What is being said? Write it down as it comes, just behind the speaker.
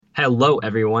Hello,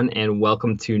 everyone, and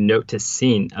welcome to Note to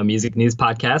Scene, a music news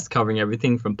podcast covering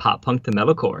everything from pop punk to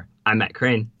metalcore. I'm Matt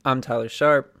Crane. I'm Tyler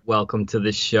Sharp. Welcome to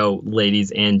the show,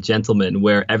 ladies and gentlemen,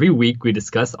 where every week we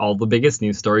discuss all the biggest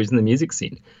news stories in the music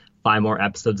scene. Find more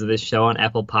episodes of this show on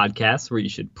Apple Podcasts, where you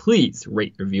should please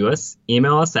rate and review us.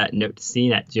 Email us at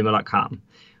notetoscene@gmail.com.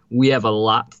 We have a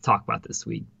lot to talk about this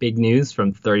week. Big news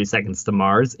from 30 Seconds to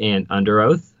Mars and Under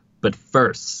Oath. But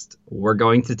first, we're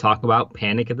going to talk about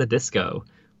Panic at the Disco,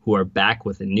 who are back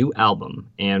with a new album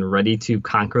and ready to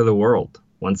conquer the world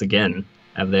once again,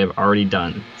 as they have already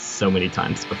done so many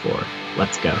times before.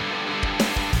 Let's go.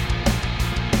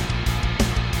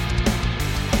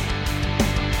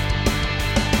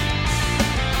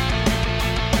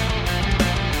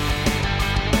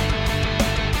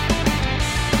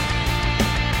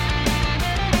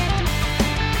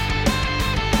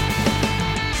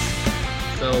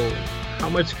 So, how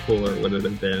much cooler would it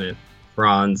have been if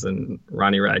Franz and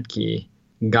Ronnie Radke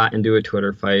got into a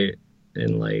Twitter fight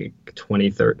in like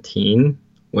 2013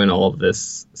 when all of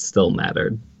this still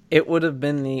mattered? It would have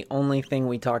been the only thing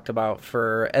we talked about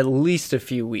for at least a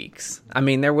few weeks. I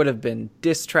mean, there would have been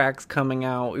diss tracks coming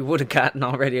out. We would have gotten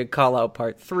already a Call Out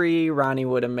Part 3. Ronnie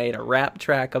would have made a rap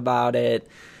track about it.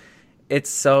 It's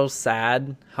so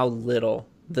sad how little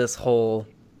this whole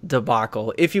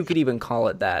debacle, if you could even call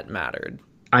it that, mattered.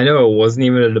 I know it wasn't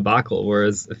even a debacle,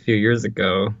 whereas a few years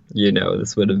ago,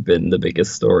 this would have been the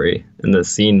biggest story in the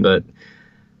scene. But,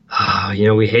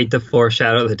 we hate to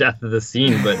foreshadow the death of the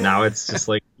scene, but now it's just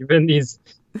like even these,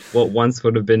 what once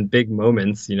would have been big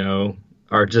moments, it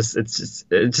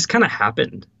just kind of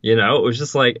happened, it was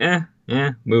just like,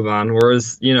 move on.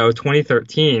 Whereas,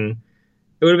 2013,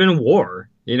 it would have been war.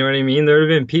 You know what I mean? There would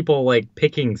have been people like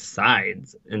picking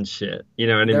sides and shit, you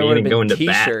know what I mean? And going to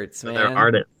bat for their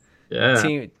artists.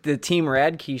 Yeah. The Team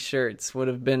Radke shirts would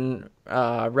have been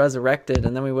resurrected,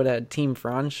 and then we would have had Team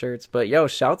Franz shirts. But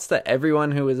shouts to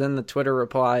everyone who was in the Twitter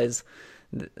replies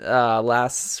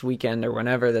last weekend or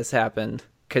whenever this happened,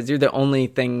 because you're the only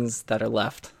things that are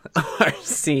left of our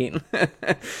scene.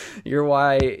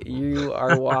 You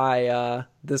are why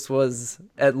this was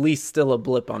at least still a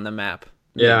blip on the map.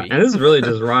 Maybe. Yeah, and this is really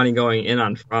just Ronnie going in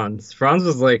on Franz. Franz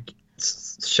was like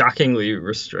shockingly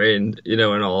restrained, in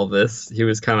all of this. He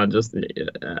was kind of just,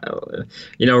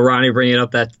 Ronnie bringing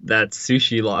up that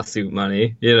sushi lawsuit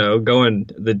money, going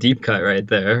the deep cut right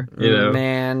there,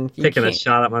 man, taking a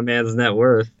shot at my man's net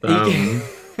worth.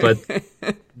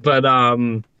 But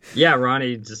yeah,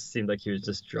 Ronnie just seemed like he was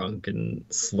just drunk and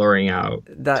slurring out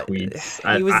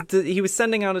tweets. He was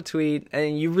sending out a tweet,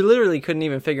 and you literally couldn't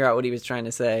even figure out what he was trying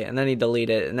to say. And then he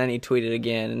deleted it, and then he tweeted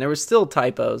again, and there were still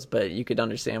typos, but you could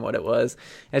understand what it was.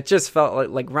 It just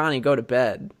felt like Ronnie, go to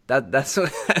bed. That's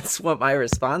what my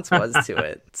response was to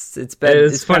it. It's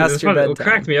funny. Past your bedtime. What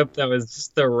cracked me up, that was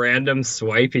just the random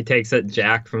swipe he takes at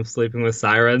Jack from Sleeping with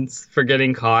Sirens for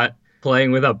getting caught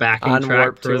playing with a backing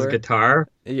track for his guitar.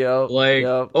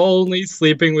 Only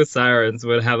Sleeping with Sirens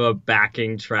would have a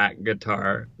backing track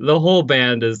guitar. The whole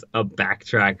band is a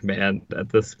backtrack band at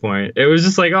this point. It was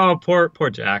just like, oh, poor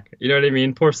Jack. You know what I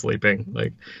mean? Poor Sleeping.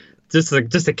 Like, just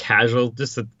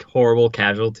a horrible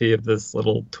casualty of this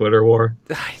little Twitter war.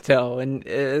 I know, and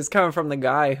it's coming from the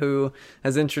guy who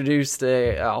has introduced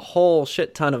a whole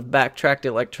shit ton of backtracked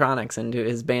electronics into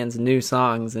his band's new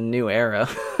songs and new era.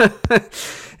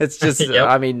 It's just, Yep.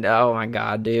 I mean, oh my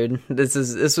god, dude, this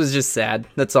was just sad.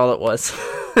 That's all it was.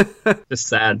 Just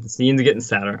sad. The scene's getting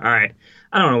sadder. All right.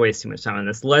 I don't want to waste too much time on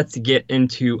this. Let's get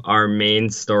into our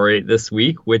main story this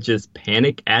week, which is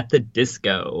Panic at the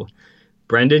Disco.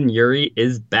 Brendon Urie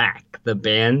is back. The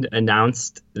band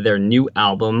announced their new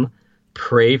album,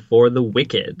 Pray for the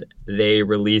Wicked. They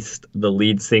released the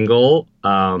lead single,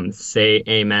 Say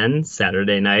Amen,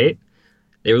 Saturday night.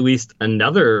 They released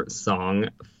another song,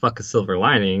 Fuck a Silver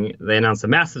Lining. They announced a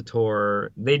massive tour.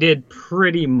 They did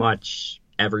pretty much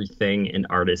everything an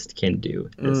artist can do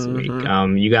this week.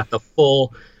 You got the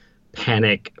full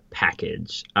Panic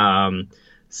package.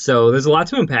 So there's a lot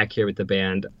to unpack here with the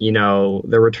band.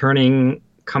 They're returning,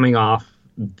 coming off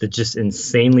the just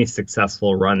insanely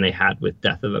successful run they had with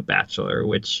Death of a Bachelor,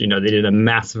 which, they did a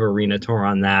massive arena tour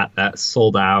on that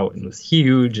sold out and was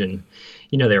huge. And,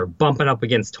 they were bumping up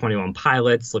against 21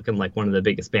 Pilots, looking like one of the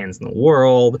biggest bands in the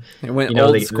world. It went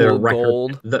old school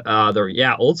gold.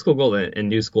 Old school gold and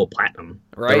new school platinum.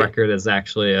 Right. The record is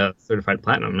actually a certified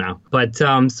platinum now. But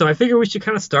so I figure we should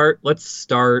kind of let's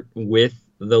start with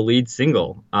the lead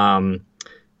single,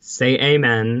 Say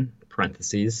Amen,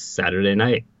 parentheses, Saturday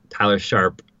night. Tyler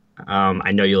Sharp,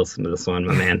 I know you listen to this one,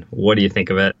 my man. What do you think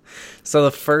of it? So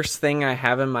the first thing I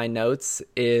have in my notes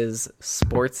is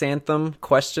sports anthem, ?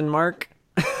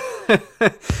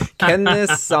 Can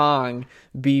this song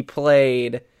be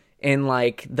played in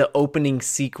like the opening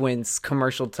sequence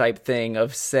commercial type thing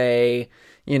of, say,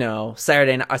 you know, a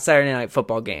Saturday night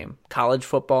football game, college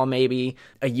football, maybe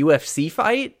a UFC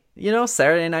fight, you know,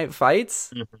 Saturday night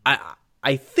fights?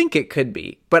 I think it could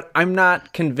be, but I'm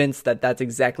not convinced that that's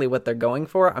exactly what they're going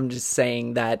for. I'm just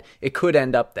saying that it could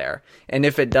end up there. And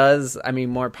if it does, I mean,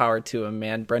 more power to him,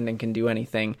 man. Brendan can do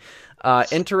anything.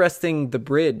 Interesting, the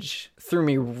bridge threw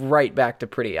me right back to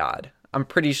Pretty Odd. I'm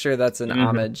pretty sure that's an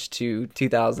homage to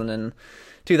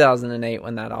 2008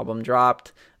 when that album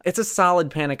dropped. It's a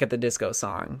solid Panic at the Disco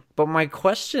song. But my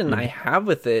question I have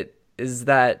with it is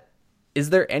that, is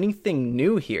there anything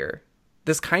new here?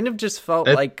 This kind of just felt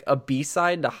like a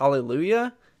B-side to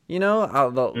Hallelujah. You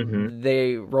know,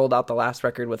 they rolled out the last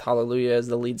record with Hallelujah as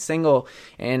the lead single,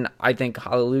 and I think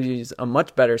Hallelujah is a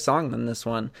much better song than this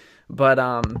one. But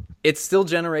it's still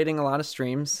generating a lot of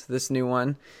streams, this new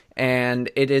one, and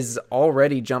it is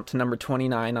already jumped to number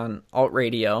 29 on Alt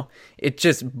Radio. It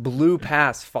just blew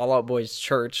past Fall Out Boy's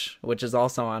Church, which is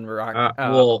also on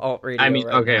Alt Radio. I mean,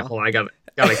 right okay, now. hold on, I gotta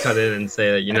cut in and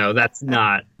say that, you know, that's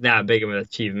not that big of an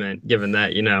achievement, given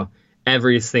that, you know,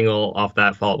 every single off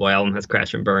that Fall Out Boy album has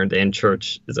crashed and burned, and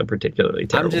Church is a particularly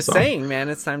terrible I'm just song. saying, man,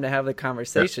 it's time to have the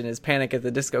conversation. Is Panic at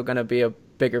the Disco going to be a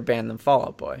bigger band than Fall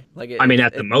Out Boy? Like, I mean,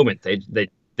 at the moment,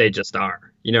 they just are.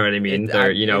 You know what I mean?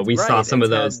 We saw some of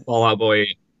those Fall Out Boy.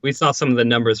 We saw some of the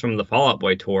numbers from the Fall Out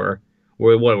Boy tour.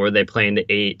 Were they playing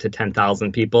to 8,000 to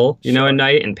 10,000 people, you know, a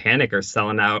night? And Panic are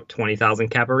selling out 20,000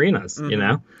 cap arenas, you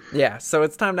know? Yeah, so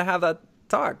it's time to have that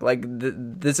talk. Like,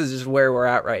 this is just where we're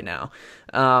at right now.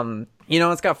 You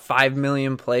know, it's got 5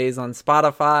 million plays on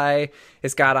Spotify.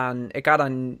 It got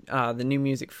on the New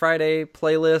Music Friday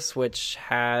playlist, which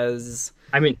has...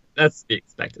 I mean, that's to be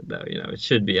expected, though. You know, it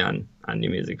should be on New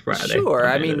Music Friday. Sure,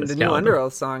 I mean, the new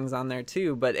Underoath song's on there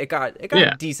too, but it got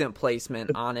decent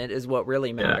placement on it, is what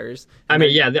really matters. I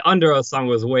mean, the Underoath song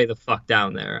was way the fuck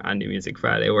down there on New Music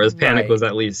Friday, whereas Panic was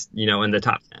at least, you know, in the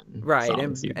top 10. Right,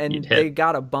 songs and they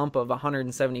got a bump of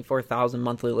 174,000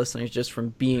 monthly listeners just from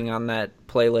being on that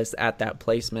playlist at that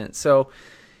placement. So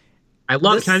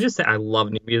can I just say, I love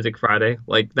New Music Friday.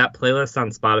 Like, that playlist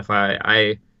on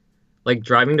Spotify, like,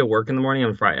 driving to work in the morning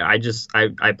on Friday, I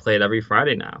play it every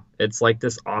Friday now. It's like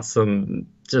this awesome,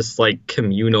 just like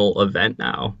communal event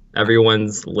now.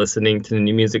 Everyone's listening to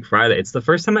New Music Friday. It's the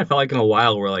first time I felt like in a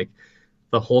while where like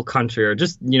the whole country, or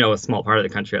just, you know, a small part of the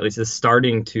country at least, is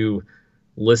starting to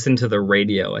listen to the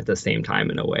radio at the same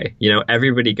time in a way. You know,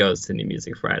 everybody goes to New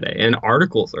Music Friday, and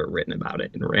articles are written about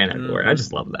it and ran everywhere. I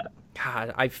just love that.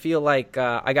 God, I feel like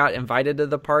I got invited to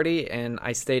the party and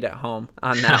I stayed at home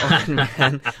on that one,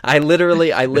 man. I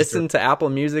listen to Apple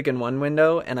Music in one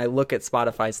window and I look at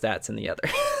Spotify stats in the other.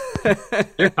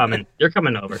 You're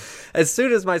coming over. As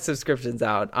soon as my subscription's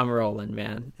out, I'm rolling,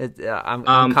 man. I'm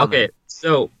coming. Okay,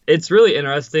 so it's really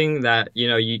interesting that, you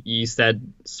know, you said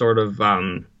sort of,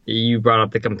 you brought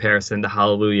up the comparison to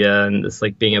Hallelujah and this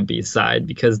like being a B-side,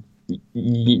 because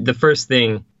the first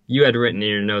thing you had written in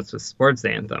your notes was Sports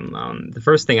Anthem. The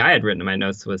first thing I had written in my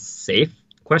notes was Safe, ?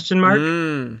 Yes,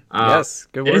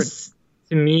 good word. This,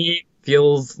 to me,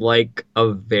 feels like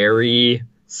a very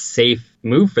safe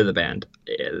move for the band.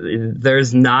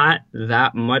 There's not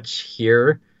that much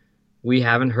here we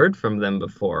haven't heard from them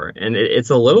before, and it's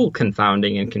a little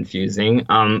confounding and confusing.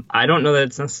 I don't know that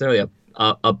it's necessarily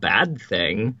a bad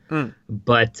thing,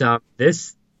 but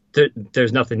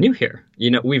there's nothing new here.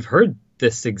 You know, we've heard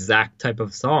this exact type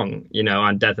of song, you know,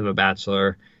 on Death of a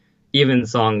Bachelor, even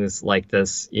songs like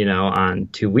this, you know, on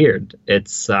Too Weird.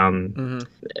 It's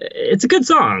it's a good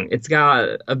song. It's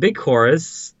got a big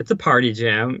chorus. It's a party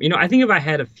jam. You know, I think if I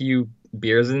had a few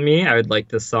beers in me, I would like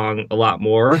this song a lot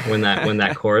more when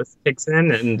that chorus kicks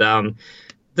in. And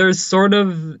there's sort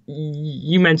of,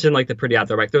 you mentioned like the Pretty Out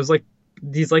Throwback. There's like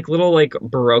these like little like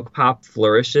Baroque pop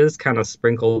flourishes kind of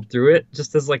sprinkled through it,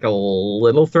 just as like a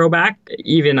little throwback.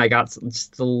 Even I got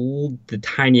just the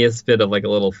tiniest bit of like a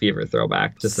little Fever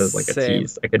throwback, just as like a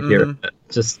tease. I could hear it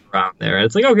just around there. And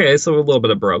it's like, okay, so a little bit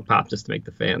of Baroque pop just to make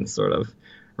the fans sort of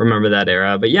remember that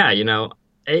era. But yeah, you know,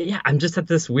 I'm just at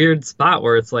this weird spot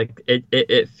where it's like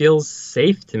it feels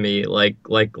safe to me, like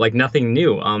nothing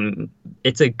new.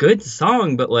 It's a good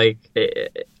song, but like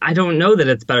I don't know that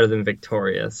it's better than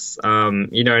Victorious. You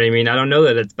know what I mean? I don't know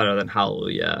that it's better than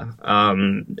Hallelujah.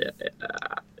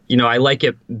 You know, I like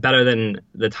it better than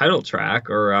the title track,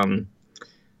 or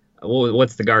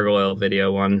what's the Gargoyle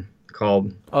video one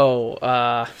called?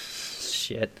 Oh,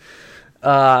 shit.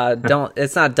 Don't.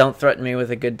 It's not. Don't threaten me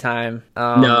with a good time.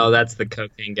 No, that's the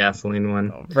cocaine gasoline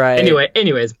one. Right.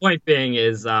 Anyways, point being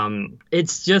is,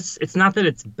 it's not that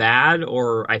it's bad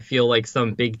or I feel like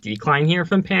some big decline here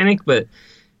from Panic, but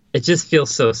it just feels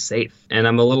so safe, and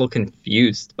I'm a little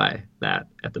confused by that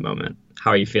at the moment.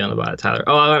 How are you feeling about it, Tyler?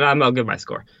 Oh, I'll give my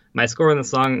score. My score on the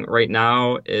song right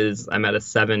now is I'm at a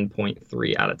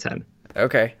 7.3 out of 10.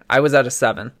 Okay, I was at a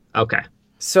 7. Okay.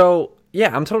 So,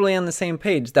 yeah, I'm totally on the same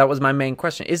page. That was my main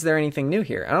question. Is there anything new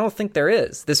here? I don't think there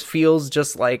is. This feels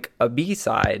just like a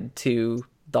B-side to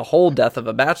the whole Death of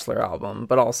a Bachelor album,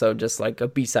 but also just like a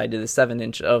B-side to the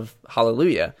 7-inch of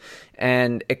Hallelujah.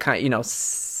 And it kind of,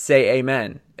 say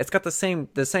amen. It's got the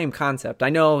same concept. I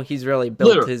know he's really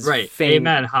built his fame.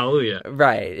 Amen, hallelujah.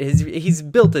 Right. He's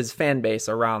built his fan base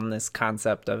around this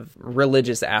concept of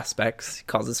religious aspects. He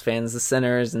calls his fans the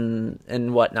sinners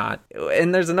and whatnot.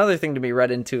 And there's another thing to be read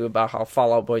into about how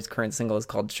Fall Out Boy's current single is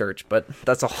called Church, but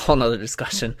that's a whole nother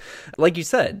discussion. Like you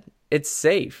said, it's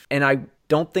safe. And I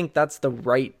don't think that's the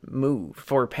right move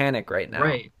for Panic right now.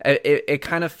 Right. It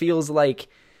kind of feels like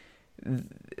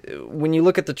when you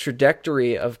look at the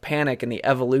trajectory of Panic and the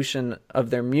evolution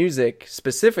of their music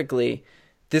specifically,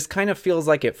 this kind of feels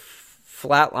like it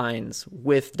flatlines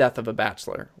with Death of a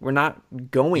Bachelor. We're not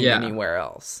going anywhere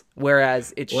else.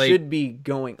 Whereas it should be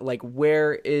going, like,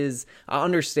 where is... I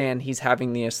understand he's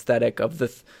having the aesthetic of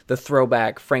the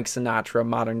throwback Frank Sinatra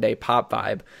modern day pop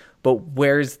vibe, but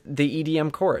where's the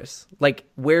EDM chorus? Like,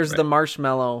 where's the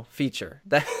Marshmello feature?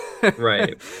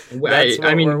 Right.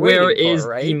 I mean, where is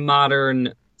the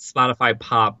modern Spotify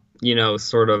pop,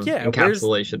 sort of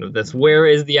encapsulation of this? Where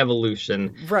is the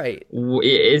evolution? Right.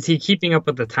 Is he keeping up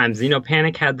with the times?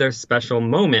 Panic had their special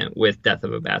moment with Death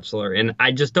of a Bachelor, and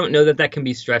I just don't know that can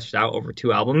be stretched out over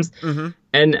 2 albums. Mm-hmm.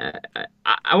 And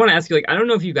I want to ask you, like, I don't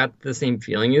know if you got the same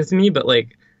feeling as me, but,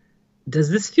 like,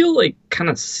 does this feel, like, kind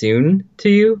of soon to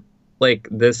you? Like,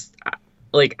 this,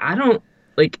 like, I don't,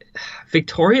 like,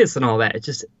 Victorious and all that, it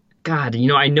just, God,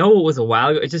 I know it was a while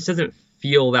ago, it just doesn't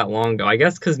feel that long ago. I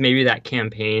guess because maybe that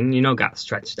campaign, got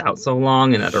stretched out so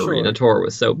long and that arena tour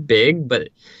was so big, but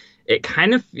it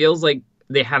kind of feels like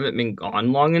they haven't been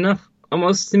gone long enough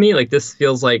almost to me. Like, this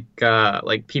feels like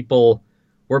people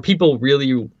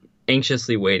really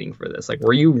anxiously waiting for this? Like,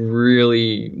 were you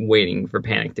really waiting for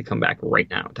Panic to come back right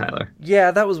now, Tyler?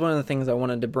 Yeah, that was one of the things I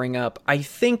wanted to bring up. I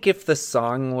think if the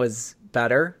song was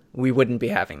better, we wouldn't be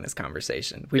having this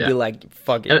conversation. We'd be like,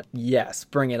 fuck it, yes,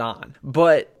 bring it on.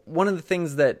 But one of the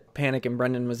things that Panic and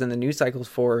Brendan was in the news cycles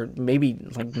for maybe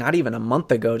like not even a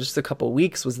month ago, just a couple of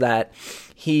weeks, was that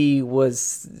he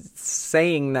was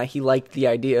saying that he liked the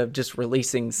idea of just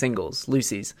releasing singles,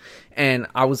 Lucy's. And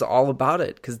I was all about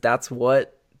it because that's where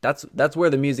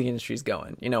the music industry is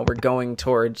going. We're going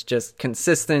towards just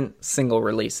consistent single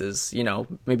releases,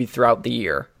 maybe throughout the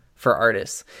year for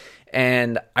artists.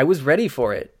 And I was ready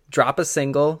for it. Drop a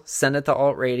single, send it to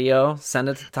alt radio, send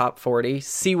it to top 40,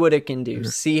 see what it can do,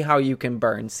 see how you can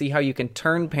burn, see how you can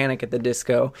turn Panic at the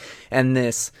Disco and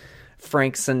this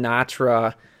Frank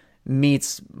Sinatra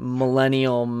meets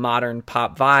millennial modern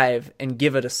pop vibe and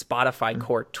give it a Spotify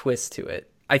court twist to it.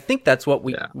 I think that's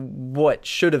what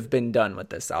should have been done with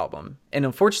this album. And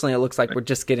unfortunately, it looks like we're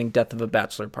just getting Death of a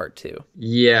Bachelor Part 2.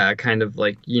 Yeah, kind of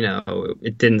like,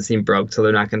 it didn't seem broke, so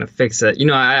they're not going to fix it.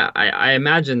 I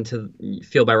imagine to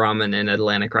Feel by Ramen and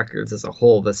Atlantic Records as a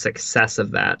whole, the success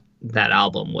of that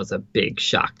album was a big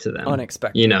shock to them.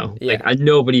 Unexpected.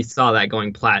 Nobody saw that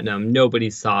going platinum. Nobody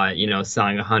saw it,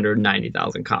 selling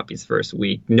 190,000 copies first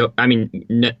week. No, I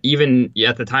mean, even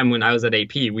at the time when I was at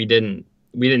AP, we didn't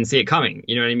see it coming,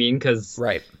 you know what I mean? Because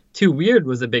Too Weird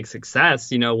was a big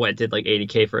success, what did like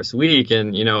 80K first week,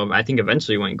 and I think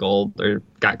eventually went gold or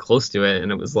got close to it, and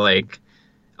it was like,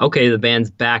 okay, the band's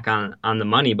back on the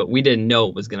money, but we didn't know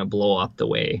it was going to blow up the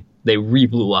way they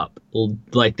re-blew up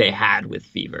like they had with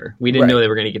Fever. We didn't know they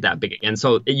were going to get that big again.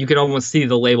 So you could almost see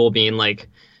the label being like,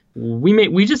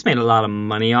 we just made a lot of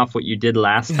money off what you did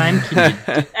last time. Can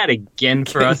you do that again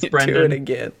for us, Brendan? Do it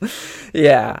again.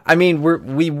 Yeah, I mean,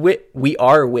 we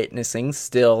are witnessing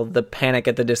still the Panic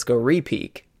at the Disco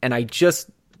repeak, and I just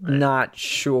not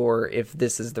sure if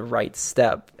this is the right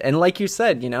step. And like you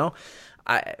said,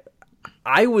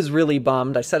 I was really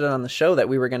bummed. I said it on the show that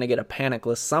we were going to get a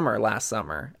Panicless summer last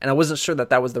summer, and I wasn't sure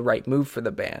that was the right move for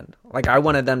the band. Like, I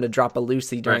wanted them to drop a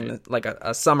Lucy during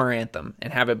a summer anthem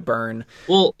and have it burn.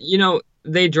 Well,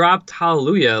 they dropped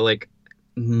Hallelujah like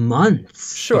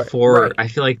months Sure, before right. I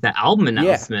feel like the album Yeah,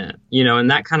 announcement,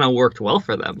 and that kind of worked well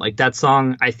for them. Like that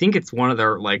song, I think it's one of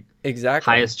their like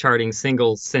exactly. highest charting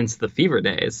singles since the Fever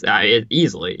days.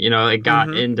 Easily, it got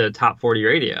Mm-hmm. into top 40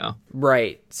 radio.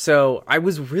 Right. So I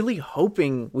was really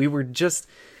hoping we were just,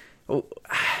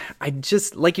 I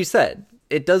just, like you said,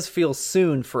 it does feel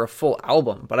soon for a full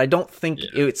album, but I don't think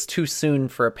Yeah. it's too soon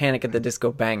for a Panic at the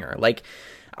Disco banger. Like,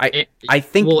 I, It, I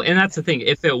think, well, and that's the thing.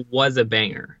 If it was a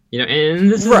banger, and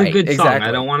this is a right, good song. I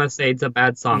exactly. don't want to say it's a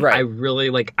bad song. I Right. really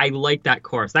like. I like that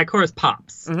chorus. That chorus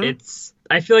pops. Mm-hmm.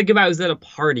 I feel like if I was at a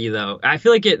party though, I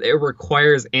feel like it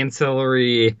requires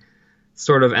ancillary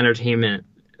sort of entertainment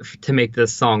to make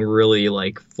this song really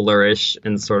like flourish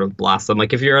and sort of blossom.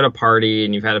 Like if you're at a party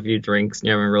and you've had a few drinks and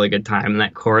you're having a really good time and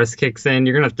that chorus kicks in,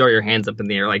 you're gonna throw your hands up in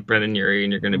the air like Brendan Urie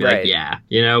and you're gonna be like, Right.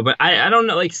 yeah, But I don't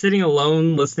know, like sitting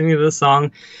alone listening to this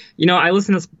song, I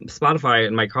listen to Spotify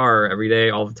in my car every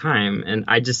day all the time, and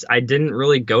I didn't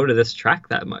really go to this track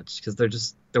that much because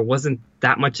there wasn't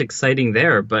that much exciting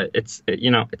there. But it's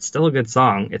still a good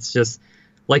song. It's just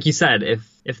like you said,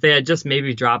 if they had just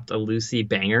maybe dropped a Lucy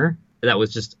banger that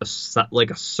was just like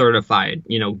a certified,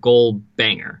 gold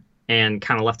banger and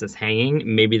kind of left us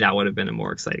hanging, maybe that would have been a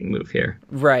more exciting move here.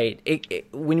 Right.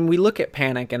 When we look at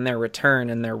Panic and their return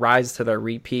and their rise to their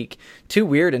re-peak, Too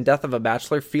Weird and Death of a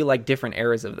Bachelor feel like different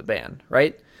eras of the band,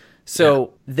 right?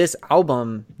 So this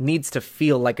album needs to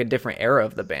feel like a different era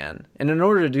of the band. And in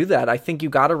order to do that, I think you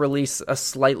got to release a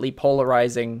slightly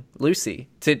polarizing Lucy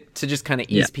to just kind of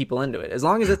ease people into it. As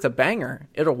long as it's a banger,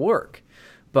 it'll work.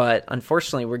 But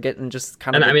unfortunately, we're getting just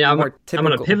kind of And I mean, more I'm going to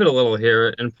typical. pivot a little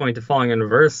here and point to Falling in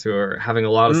Reverse, who are having a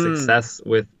lot of success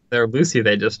with their Lucy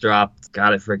they just dropped.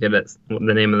 God, I forget the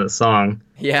name of the song.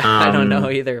 Yeah, I don't know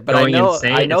either, but I Going know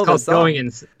Insane. I know It's the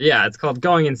called song. it's called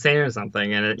Going Insane or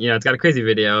something, and it's got a crazy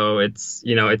video. It's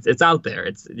out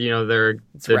there. They're doing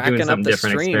racking up something the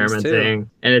different, streams, too. experimenting,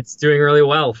 and it's doing really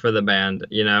well for the band.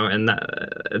 And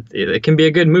it can be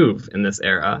a good move in this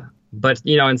era. But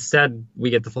instead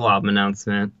we get the full album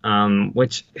announcement,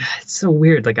 which it's so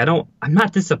weird. Like I'm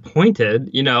not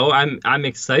disappointed. I'm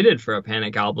excited for a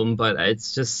Panic album, but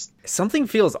it's just Something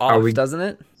feels off, doesn't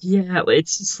it? yeah,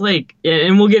 it's just like,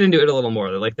 and we'll get into it a little more.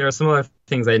 Like there are some other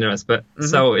things I noticed, but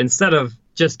so instead of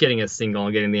just getting a single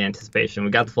and getting the anticipation,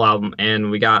 we got the full album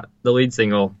and we got the lead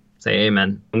single, Say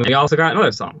Amen. And we also got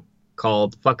another song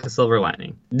called Fuck a Silver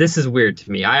Lining. This is weird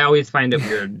to me. I always find it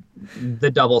weird,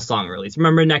 the double song release.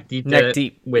 Remember Neck Deep did Neck it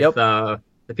Deep. with Yep. the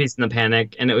Peace and the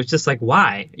Panic, and it was just like,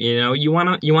 why? You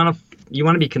want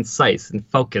to be concise and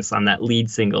focus on that lead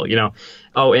single,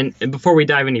 Oh, and before we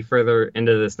dive any further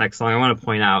into this next song, I want to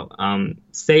point out,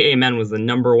 Say Amen was the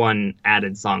 #1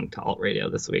 added song to alt radio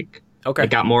this week. Okay. It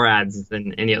got more ads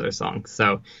than any other song.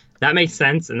 So that makes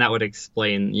sense, and that would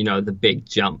explain, the big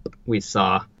jump we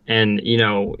saw. And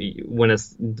when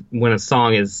a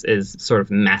song is sort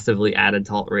of massively added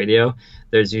to alt radio,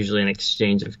 there's usually an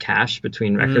exchange of cash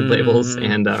between record labels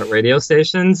and radio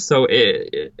stations. So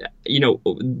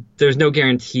there's no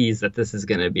guarantees that this is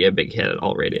going to be a big hit at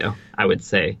alt radio. I would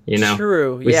say,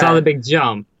 True. we Yeah. saw the big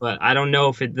jump, but I don't know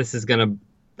if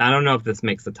I don't know if this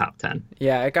makes the top 10.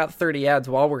 Yeah, it got 30 ads.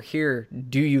 While we're here,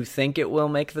 do you think it will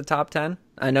make the top 10?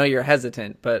 I know you're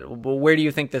hesitant, but where do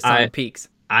you think this song peaks?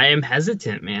 I am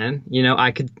hesitant, man.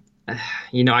 I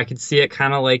could see it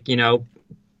kind of like,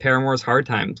 Paramore's Hard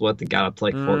Times, they got up to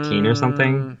like 14 or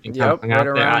something. And Yep, kind of hung out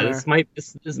right there. around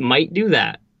This might do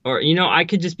that. Or, I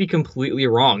could just be completely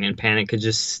wrong and Panic could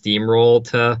just steamroll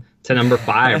to number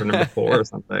 5 or number 4 or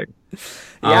something.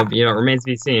 Yeah. It remains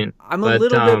to be seen. I'm a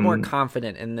little bit more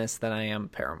confident in this than I am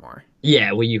Paramore.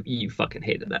 Yeah, well, you fucking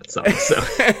hated that song, so.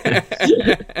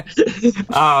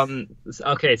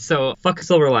 Okay, so Fuck a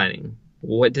Silver Lining.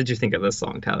 What did you think of this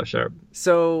song, Tyler Sharp?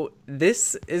 So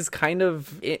this is kind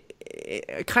of in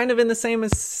the same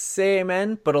as Say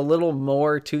Amen, but a little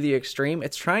more to the extreme.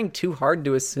 It's trying too hard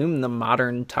to assume the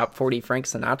modern top 40 Frank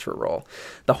Sinatra role.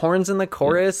 The horns in the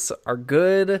chorus are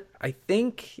good. I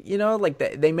think, like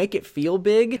they make it feel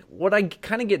big. What I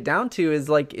kind of get down to is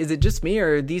like, is it just me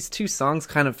or are these two songs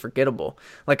kind of forgettable?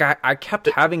 Like I kept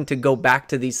having to go back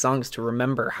to these songs to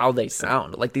remember how they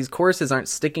sound. Like these choruses aren't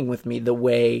sticking with me the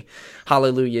way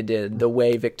Hallelujah did, the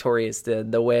way Victorious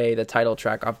did, the way the title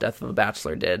track off Death of a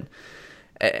Bachelor did.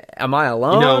 Am I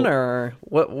alone or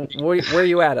what? Where are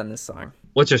you at on this song?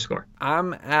 What's your score?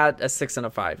 I'm at a 6 and a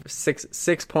 5,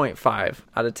 6.5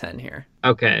 out of 10 here.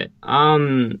 Okay.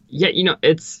 Yeah,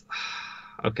 it's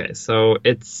okay. So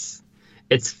it's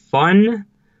fun,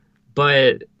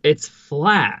 but it's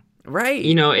flat. Right,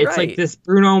 It's like right. this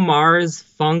Bruno Mars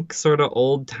funk sort of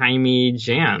old-timey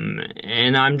jam.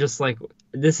 And I'm just like,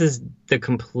 this is the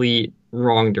complete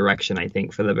wrong direction, I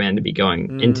think, for the band to be going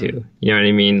Mm, into. You know what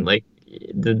I mean? Like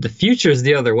the future is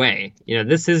the other way.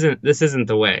 This isn't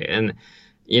the way. And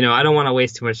I don't want to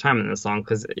waste too much time in this song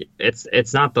because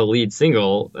it's not the lead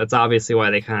single. That's obviously why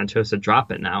they kind of chose to drop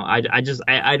it now. I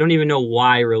don't even know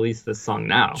why release this song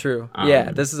now. true.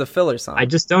 Yeah, this is a filler I song.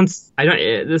 just don't. I don't.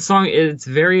 This song, it's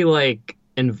very like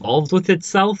involved with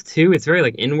itself too. It's very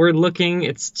like inward looking.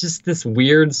 It's just this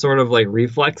weird sort of like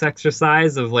reflex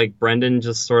exercise of like Brendan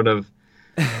just sort of,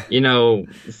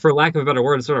 for lack of a better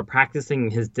word, sort of practicing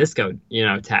his disco,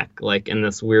 tech like in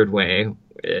this weird way.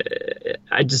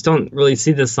 I just don't really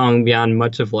see this song beyond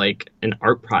much of like an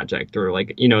art project or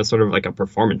like, sort of like a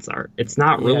performance art. It's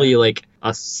not Yeah. really like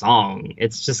a song.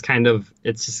 It's just kind of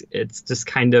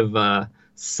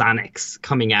sonics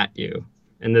coming at you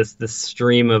and this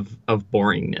stream of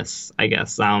boringness, I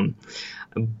guess.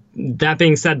 That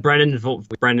being said,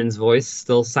 Brendan's voice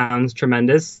still sounds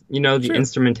tremendous. The True. Of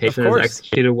instrumentation is course.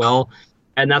 executed well,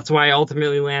 and that's why I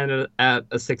ultimately landed at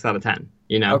a 6 out of 10.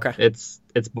 Okay.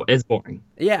 It's boring.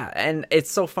 Yeah, and it's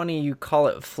so funny you call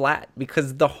it flat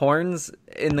because the horns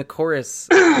in the chorus,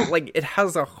 like it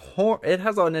has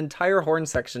an entire horn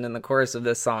section in the chorus of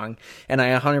this song, and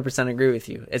I 100% agree with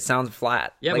you. It sounds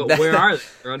flat. Yeah, Like but where that. are they?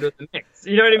 They're under the mix.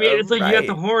 You know what I mean? It's like you got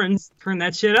the Right. horns, turn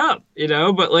that shit up,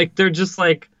 but like they're just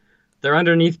like they're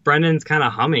underneath Brendan's kind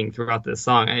of humming throughout this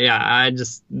song. Yeah,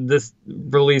 this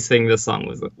releasing this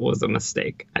song was a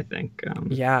mistake, I think.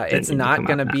 Yeah, Didn't it's need to not come out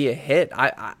gonna now. be a hit.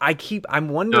 I'm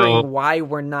So wondering why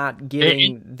we're not it,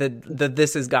 getting the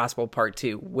This Is Gospel Part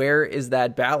 2. Where is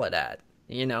that ballad at?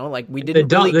 Like we the didn't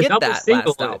dou- really the get double that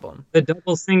single last album. the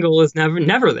double single is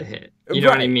never the hit. You know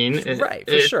what I Right. mean? Right,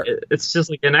 for sure. It's just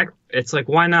like it's like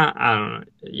why not? I don't know.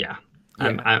 Yeah.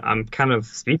 Yeah. I'm kind of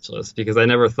speechless because I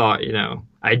never thought,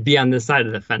 I'd be on this side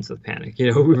of the fence with Panic.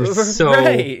 We were so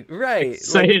Right, right. Like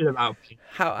excited about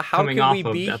how coming could we off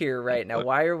of be Death here right now? But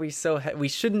Why are we we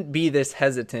shouldn't be this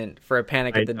hesitant for a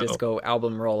Panic I at the know. Disco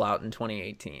album rollout in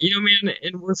 2018.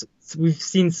 Man, we've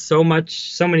seen so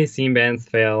many scene bands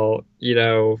fail,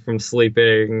 from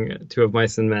Sleeping to Of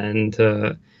Mice and Men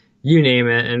to you name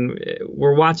it, and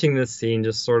we're watching this scene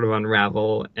just sort of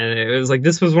unravel, and it was like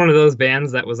this was one of those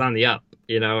bands that was on the up,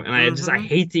 and Mhm.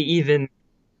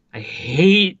 I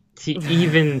hate to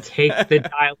even take the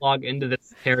dialogue into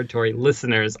this territory.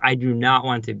 Listeners, I do not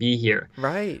want to be here.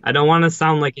 Right. I don't want to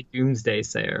sound like a doomsday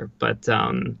sayer, but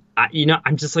I'm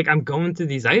just like I'm going through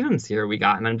these items here we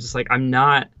got, and I'm just like I'm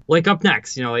not like up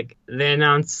next. Like they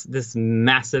announced this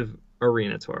massive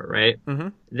arena tour, right?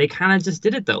 Mhm. They kind of just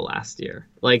did it though last year.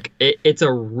 Like it's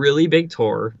a really big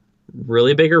tour,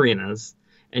 really big arenas,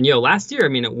 and last year, I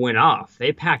mean, it went off.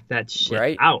 They packed that shit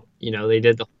Right. out. They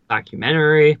did the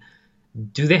documentary.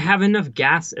 Do they have enough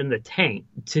gas in the tank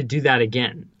to do that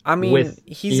again I mean, with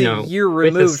he's a year with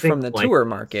a removed from single the like tour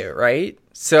market, right?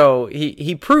 So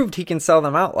he proved he can sell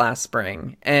them out last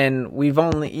spring, and we've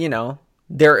only,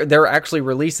 they're actually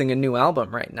releasing a new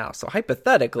album right now. So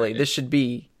hypothetically, right. this should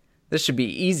be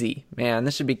easy, man.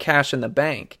 This should be cash in the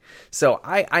bank. So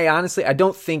I honestly I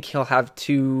don't think he'll have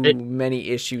too It, many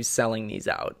issues selling these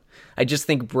out. I just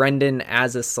think Brendan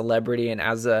as a celebrity and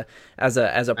as a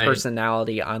right.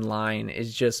 personality online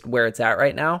is just where it's at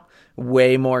right now,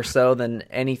 way more so than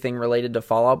anything related to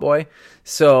Fall Out Boy.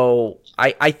 So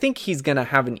I think he's gonna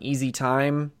have an easy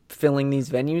time filling these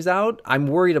venues out. I'm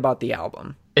worried about the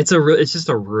album. it's just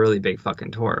a really big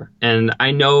fucking tour, and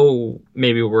I know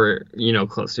maybe we're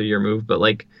close to your move, but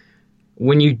like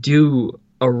when you do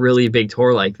a really big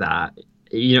tour like that,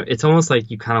 it's almost like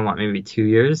you kind of want maybe 2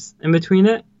 years in between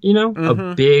it. A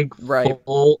Mm-hmm. big Right.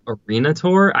 full arena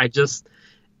tour.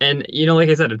 And like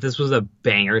I said, if this was a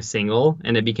banger single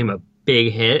and it became a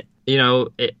big hit,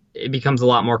 it becomes a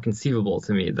lot more conceivable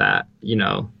to me that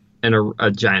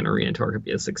a giant arena tour could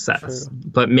be a success. True.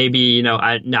 But maybe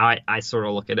I sort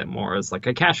of look at it more as like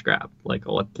a cash grab. Like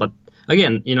let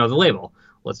again, the label.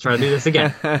 Let's try to do this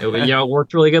again. It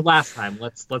worked really good last time.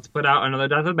 Let's put out another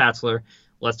Death of a Bachelor.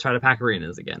 Let's try to pack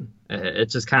arenas again. It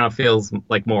just kind of feels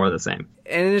like more of the same.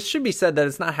 And it should be said that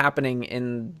it's not happening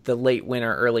in the late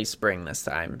winter, early spring this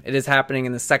time. It is happening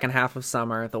in the second half of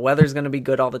summer. The weather's going to be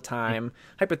good all the time.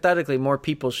 Hypothetically, more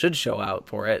people should show out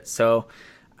for it. So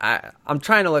I'm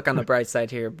trying to look on the bright side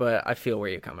here, but I feel where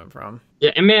you're coming from. Yeah,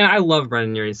 and man, I love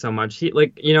Brendan Urie so much. He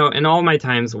in all my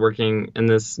times working in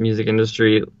this music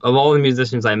industry, of all the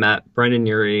musicians I met, Brendan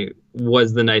Urie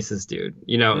was the nicest dude.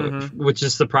 Mm-hmm. Which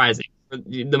is surprising.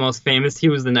 The most famous, he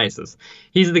was the nicest.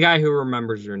 He's the guy who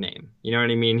remembers your name. You know what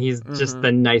I mean? He's just Mm-hmm.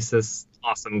 the nicest,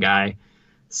 awesome guy.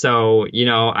 So,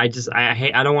 I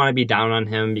don't want to be down on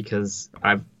him because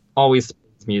I've always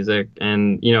supported his music,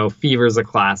 and Fever's a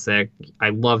classic. I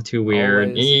love Too Weird.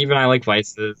 Always. Even I like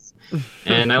Vices,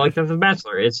 and I like The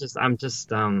Bachelor. It's just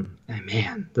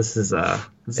man, this is a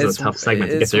tough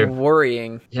segment to get through. It's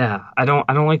worrying. Yeah, I don't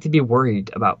like to be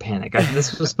worried about Panic.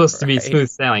 This was supposed to be Right. smooth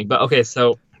sailing, but okay.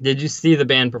 So, did you see the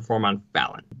band perform on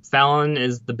Fallon? Fallon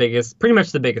is pretty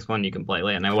much the biggest one you can play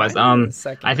late night wise. Kinda the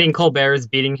second. I think Colbert is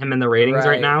beating him in the ratings right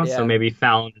Right, now, yeah. so maybe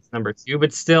Fallon is number 2.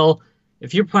 But still,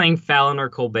 if you're playing Fallon or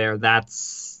Colbert,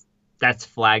 that's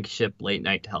flagship late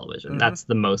night television. Mhm. That's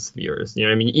the most viewers. You know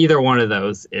what I mean? Either one of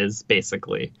those is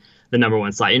basically the number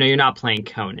one slot. You're not playing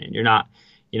Conan. You're not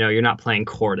playing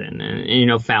Corden,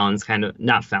 and Fallon's kind of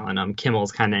not Fallon.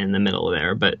 Kimmel's kind of in the middle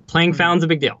there, but playing Mhm. Fallon's a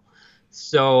big deal.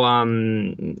 So,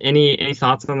 any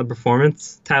thoughts on the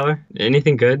performance, Tyler?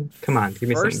 Anything good? Come on, give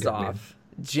me something First good, man. off,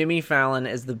 Jimmy Fallon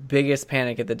is the biggest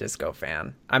Panic at the Disco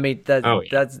fan. I mean, Oh,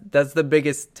 yeah. that's the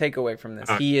biggest takeaway from this.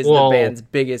 He is well- the band's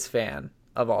biggest fan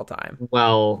of all time.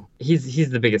 Well, he's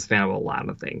the biggest fan of a lot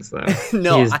of things, though.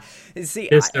 No,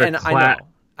 He's-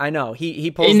 I know.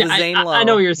 He pulls the Zane low. I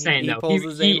know what you're saying, He though. pulls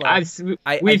the Zane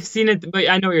low. We've seen it, but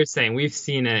I know what you're saying. We've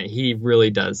seen it. He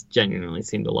really does genuinely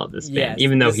seem to love this band, Yes,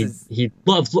 even though this he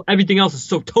loves everything else is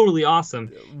so totally awesome.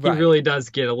 Right. He really does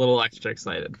get a little extra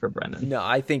excited for Brendan. No,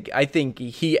 I think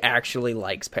he actually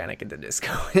likes Panic at the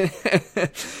Disco,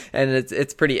 and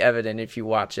it's pretty evident if you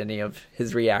watch any of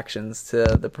his reactions to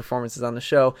the performances on the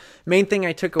show. Main thing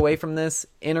I took away from this,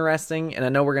 interesting, and I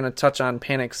know we're going to touch on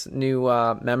Panic's new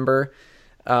member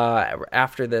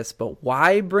after this, but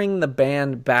why bring the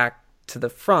band back to the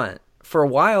front? For a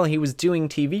while, he was doing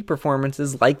TV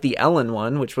performances like the Ellen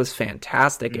one, which was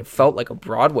fantastic. It felt like a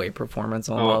Broadway performance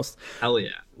almost. Oh, hell yeah.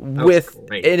 That was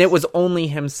great. And it was only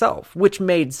himself, which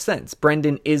made sense.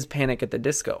 Brendan is Panic at the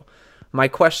Disco. My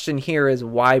question here is,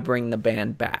 why bring the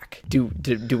band back? Do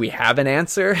we have an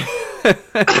answer?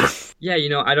 Yeah,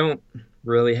 I don't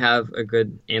really have a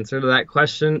good answer to that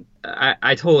question.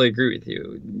 I totally agree with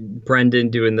you. Brendan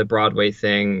doing the Broadway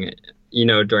thing,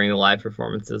 during the live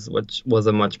performances, which was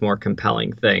a much more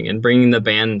compelling thing, and bringing the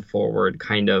band forward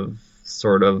kind of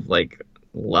sort of like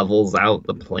levels out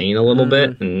the plane a little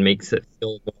bit and makes it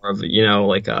feel more of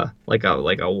like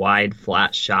a wide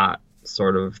flat shot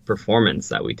sort of performance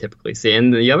that we typically see.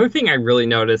 And the other thing I really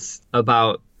noticed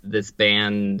about this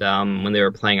band when they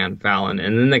were playing on Fallon,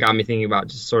 and then they got me thinking about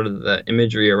just sort of the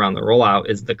imagery around the rollout,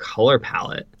 is the color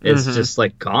palette is just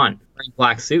like gone. Wearing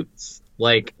black suits,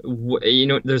 like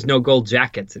there's no gold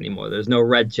jackets anymore. There's no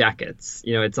red jackets.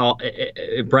 It's all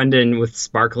Brendan with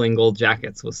sparkling gold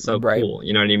jackets was so Right. cool.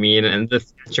 You know what I mean? And the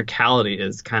theatricality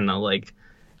is kind of like,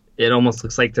 it almost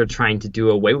looks like they're trying to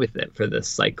do away with it for this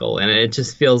cycle, and it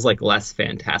just feels like less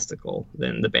fantastical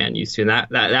than the band used to, and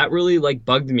that really like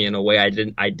bugged me in a way. I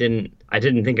didn't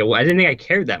think I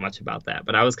cared that much about that,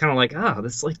 but I was kind of like,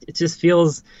 this, like, it just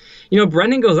feels,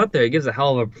 Brendan goes up there, he gives a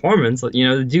hell of a performance.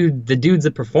 The dude's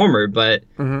a performer, but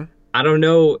I don't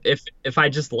know if I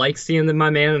just like seeing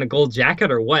my man in a gold jacket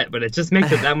or what, but it just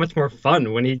makes it that much more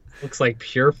fun when he looks like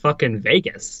pure fucking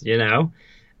Vegas,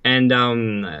 And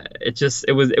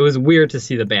it was weird to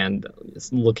see the band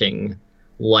looking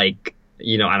like,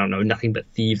 I don't know, nothing but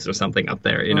thieves or something up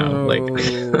there,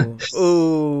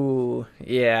 Ooh,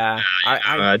 yeah.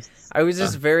 I was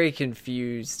just very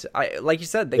confused. Like you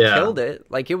said, they killed it.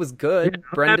 Like, it was good.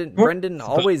 Yeah, Brendan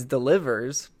always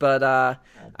delivers, but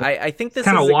I think this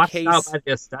kind is of a washed case. out by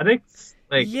the aesthetics.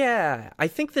 Like, Yeah, I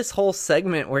think this whole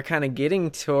segment we're kind of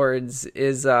getting towards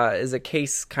is a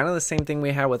case, kind of the same thing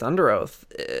we had with Under Oath.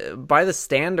 By the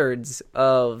standards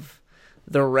of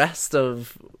the rest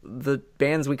of the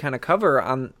bands we kind of cover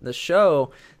on the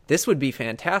show, this would be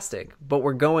fantastic. But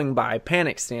we're going by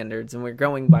Panic standards, and we're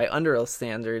going by Under Oath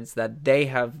standards that they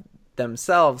have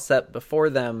themselves set before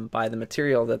them by the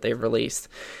material that they've released,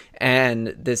 and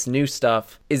this new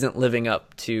stuff isn't living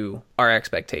up to our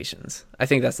expectations. I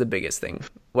think that's the biggest thing,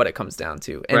 what it comes down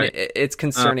to, and Right. it's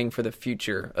concerning for the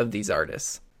future of these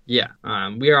artists. Yeah,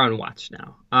 we are on watch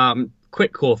now.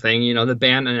 Quick cool thing, the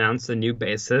band announced a new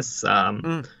bassist.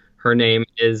 Her name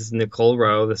is Nicole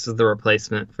Rowe. This is the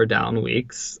replacement for Dallin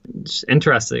Weeks.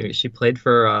 Interesting, she played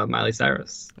for Miley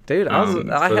Cyrus. Dude,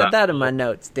 I had that in my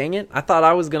notes. Dang it! I thought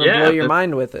I was gonna blow your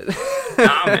mind with it.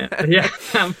 Oh, man. Yeah,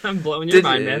 I'm blowing your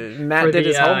mind, man. Matt for did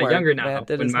his homework. Younger now, Matt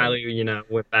did when his Miley,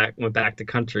 went back to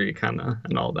country, kind of,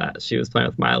 and all that. She was playing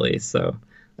with Miley, so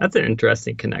that's an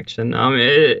interesting connection.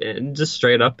 It just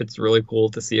straight up, it's really cool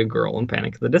to see a girl in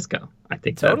Panic at the Disco. I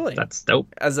think Totally. that's dope.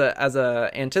 As a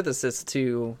antithesis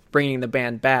to bringing the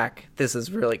band back, this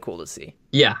is really cool to see.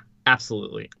 Yeah,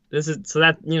 Absolutely. This is so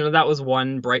that that was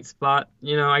one bright spot,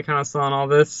 I kind of saw in all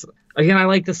this. Again, I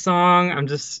like the song. I'm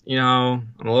just, I'm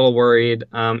a little worried.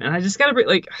 And I just gotta be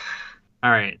like,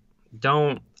 all right,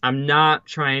 I'm not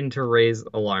trying to raise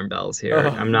alarm bells here. Oh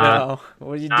I'm no,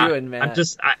 what are you not, doing, I'm Matt?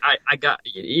 just, I got,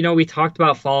 we talked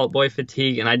about Fall Out Boy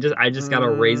fatigue, and I just gotta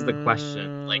raise the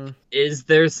question, like, is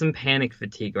there some panic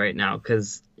fatigue right now?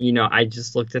 Because, I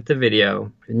just looked at the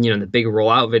video, and, the big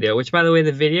rollout video, which, by the way,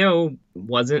 the video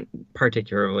wasn't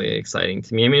particularly exciting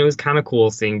to me. I mean, it was kind of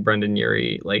cool seeing Brendan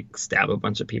Urie, like, stab a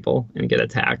bunch of people and get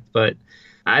attacked, but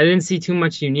I didn't see too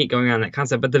much unique going on in that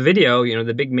concept. But the video,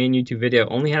 the big main YouTube video,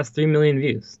 only has 3 million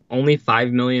views, only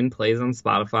 5 million plays on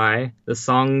Spotify. The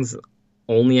song's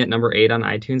only at number 8 on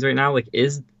iTunes right now. Like,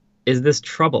 is this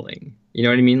troubling? You know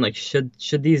what I mean? Like, should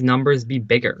these numbers be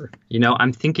bigger?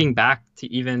 I'm thinking back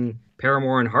to even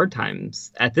Paramore and Hard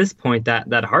Times. At this point,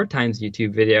 that Hard Times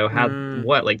YouTube video had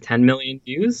what, like 10 million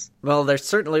views? Well, there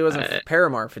certainly wasn't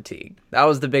Paramore fatigue. That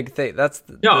was the big thing. There's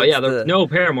no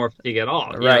Paramore fatigue at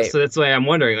all. Right. So that's why I'm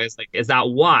wondering. It's like, is that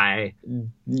why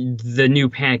the new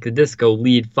Panic! At the Disco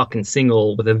lead fucking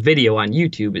single with a video on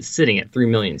YouTube is sitting at 3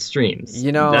 million streams?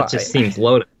 That just seems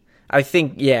low. I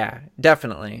think, yeah,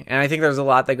 definitely. And I think there's a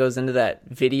lot that goes into that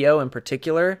video in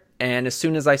particular. And as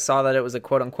soon as I saw that it was a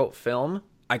quote unquote film,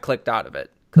 I clicked out of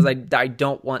it. Because I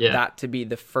don't want that to be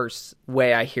the first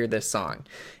way I hear this song.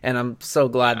 And I'm so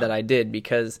glad that I did,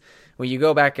 because when you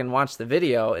go back and watch the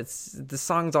video, the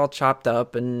song's all chopped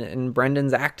up and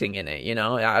Brendan's acting in it,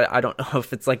 I don't know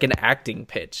if it's like an acting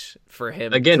pitch for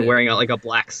him. Again, wearing like a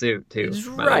black suit too,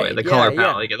 by the way. The color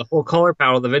palette, the whole color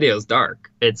palette of the video is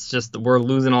dark. It's just we're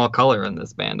losing all color in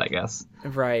this band, I guess.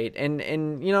 Right. And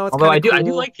it's although I do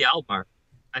like the album art.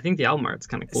 I think the album art's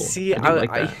kind of cool. See,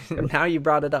 now you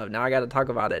brought it up. Now I got to talk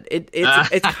about it.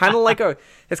 It's kind of like a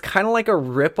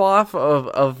ripoff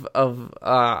of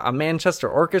a Manchester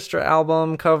Orchestra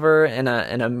album cover and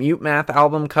a Mute Math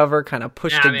album cover, kind of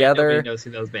pushed together. Man, nobody knows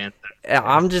who those bands are.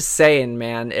 I'm just saying,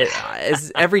 man.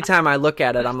 Every time I look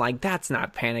at it, I'm like, that's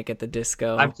not Panic at the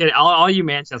Disco. I'm kidding. All you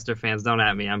Manchester fans, don't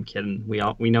at me. I'm kidding.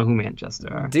 We know who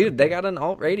Manchester are. Dude, they got an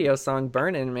alt radio song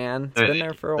burning, man. It's been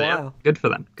there for a while. Good for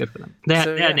them. They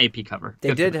had an AP cover.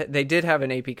 They did have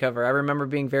an AP cover. I remember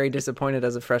being very disappointed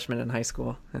as a freshman in high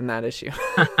school in that issue.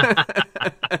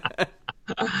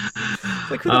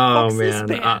 Like, who the fuck's this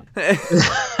band?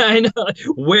 I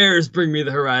know. Where's Bring Me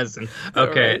the Horizon?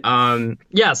 Okay. Right.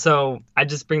 So I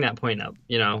just bring that point up.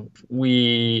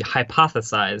 We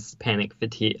hypothesized panic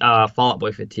fatigue, Fall Out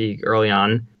Boy fatigue early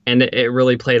on, and it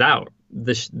really played out.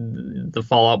 The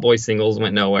Fall Out Boy singles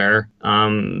went nowhere.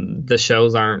 The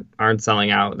shows aren't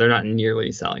selling out. They're not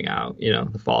nearly selling out,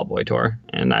 the Fall Out Boy tour.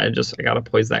 And I gotta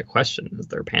pose that question: is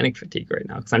there panic fatigue right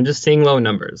now? Because I'm just seeing low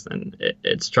numbers, and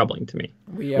it's troubling to me.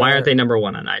 Why aren't they number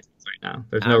 1 on iTunes right now?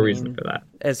 There's no reason for that.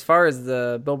 As far as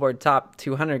the Billboard Top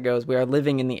 200 goes, we are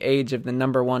living in the age of the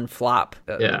number 1 flop.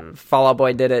 Fall Out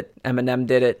Boy did it. Eminem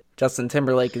did it. Justin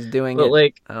Timberlake is doing it.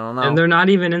 Like, I don't know. And they're not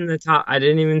even in the top. I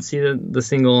didn't even see the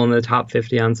single in the top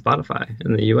 50 on Spotify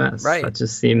in the U.S. Right. That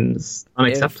just seems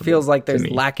unacceptable. It feels like there's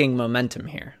lacking momentum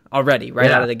here already,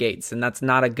 out of the gates, and that's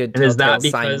not a good telltale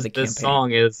sign of the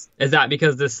campaign. Is that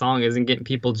because this song isn't getting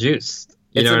people juiced?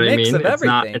 You it's know a what mix I mean? Of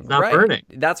everything. It's not burning.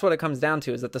 That's what it comes down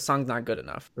to, is that the song's not good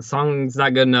enough. The song's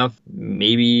not good enough.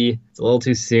 Maybe it's a little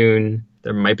too soon.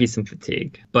 There might be some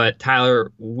fatigue. But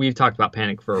Tyler, we've talked about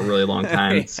Panic for a really long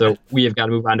time, so we have got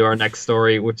to move on to our next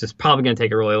story, which is probably going to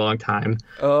take a really long time.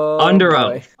 Under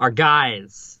Oath, our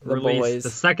guys released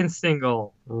the second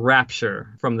single,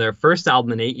 Rapture, from their first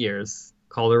album in 8 years,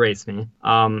 called Erase Me.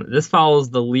 This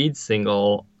follows the lead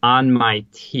single, On My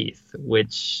Teeth,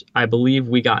 which I believe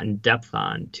we got in depth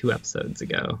on 2 episodes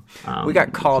ago. We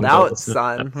got called out,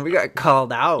 son. We got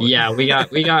called out. Yeah, we got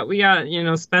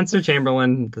Spencer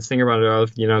Chamberlain, the singer of Under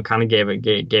Oath, kind of gave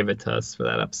it to us for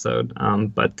that episode.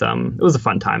 But it was a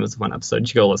fun time. It was a fun episode. You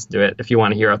should go listen to it if you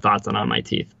want to hear our thoughts on My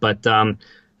Teeth. But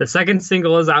the second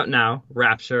single is out now,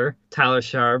 Rapture. Tyler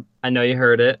Sharp, I know you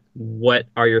heard it. What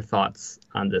are your thoughts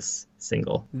on this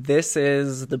single? This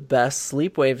is the best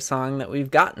Sleepwave song that we've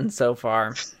gotten so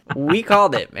far. We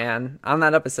called it, man, on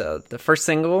that episode. The first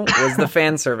single was the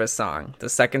fan service song. The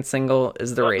second single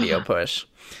is the radio push.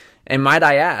 And might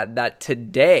I add that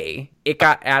today it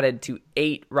got added to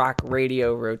 8 rock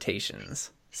radio rotations.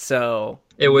 So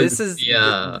it was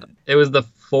the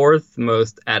 4th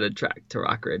most added track to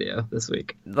rock radio this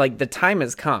week. Like, the time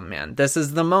has come, man. This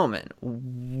is the moment.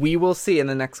 We will see in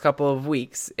the next couple of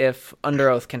weeks if Under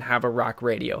Oath can have a rock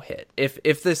radio hit.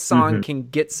 If this song can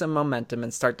get some momentum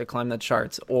and start to climb the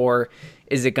charts, or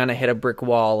is it going to hit a brick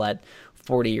wall at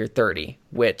 40 or 30,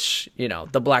 which, you know,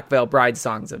 the Black Veil Bride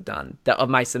songs have done, the Of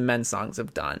Mice and Men songs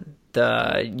have done,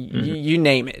 you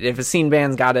name it. If a scene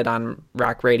band's got it on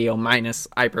rock radio, minus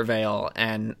I Prevail,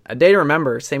 and A Day to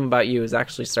Remember, Same About You, is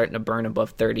actually starting to burn above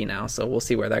 30 now, so we'll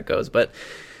see where that goes. But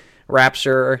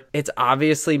Rapture, it's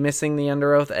obviously missing the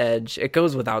Under Oath edge. It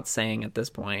goes without saying at this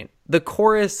point. The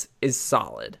chorus is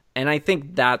solid, and I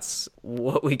think that's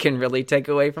what we can really take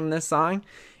away from this song.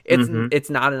 It's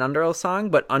not an Under Oath song,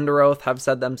 but Under Oath have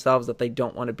said themselves that they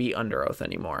don't want to be Under Oath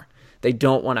anymore. They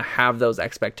don't want to have those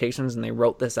expectations, and they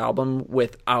wrote this album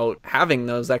without having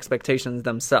those expectations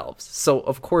themselves. So,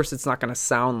 of course, it's not going to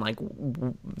sound like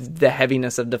the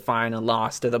heaviness of Define and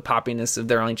Lost, or the poppiness of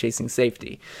They're Only Chasing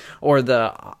Safety, or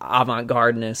the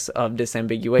avant-gardeness of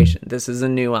Disambiguation. This is a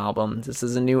new album. This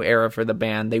is a new era for the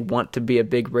band. They want to be a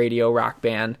big radio rock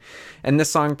band, and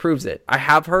this song proves it. I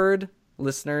have heard,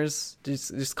 listeners,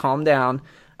 just calm down,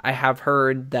 I have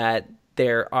heard that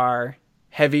there are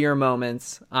heavier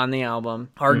moments on the album,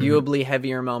 arguably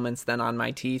heavier moments than On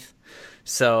My Teeth.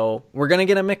 So we're going to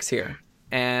get a mix here.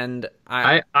 And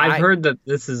I've heard that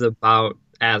this is about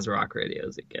as rock radio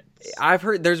as it gets. I've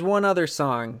heard there's one other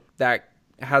song that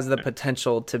has the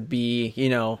potential to be, you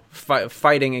know,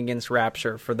 fighting against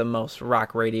Rapture for the most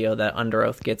rock radio that Under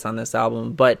Oath gets on this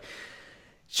album. But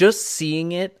just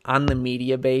seeing it on the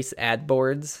media base ad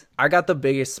boards, I got the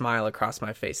biggest smile across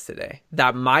my face today.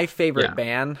 That my favorite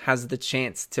band has the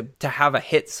chance to have a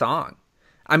hit song.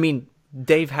 I mean,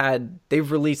 they've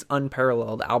released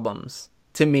unparalleled albums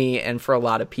to me and for a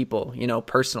lot of people, you know,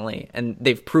 personally, and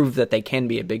they've proved that they can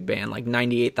be a big band, like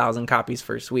 98,000 copies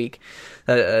first week.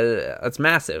 That's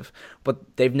massive,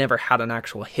 but they've never had an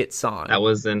actual hit song. That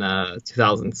was in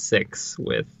 2006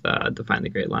 with Define the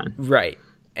Great Line. Right.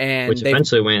 And which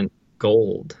eventually went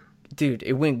gold. Dude,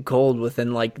 it went gold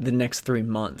within like the next 3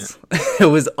 months. Yeah. It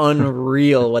was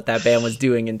unreal what that band was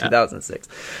doing in 2006.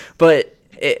 But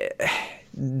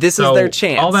this is their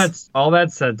chance. All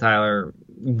that said, Tyler,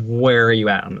 where are you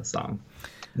at on the song?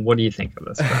 What do you think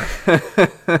of this?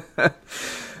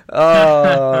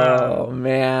 Oh,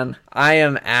 man. I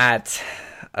am at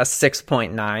a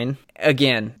 6.9.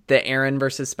 Again, the Aaron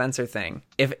versus Spencer thing.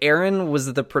 If Aaron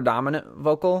was the predominant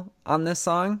vocal on this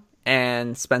song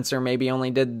and Spencer maybe only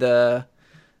did the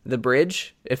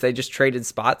bridge, if they just traded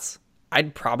spots,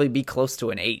 I'd probably be close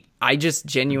to an 8. I just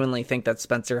genuinely think that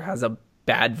Spencer has a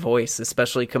bad voice,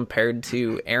 especially compared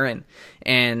to Aaron.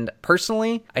 And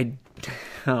personally,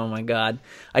 oh my God,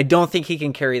 I don't think he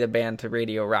can carry the band to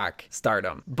radio rock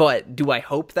stardom. But do I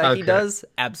hope that he does?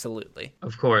 Absolutely.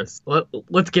 Of course.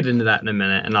 Let's get into that in a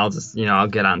minute, and I'll just, I'll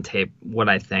get on tape what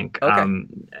I think. Okay.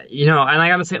 And I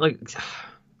gotta say, like,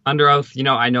 Under Oath,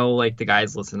 I know, like, the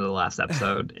guys listened to the last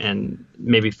episode and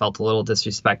maybe felt a little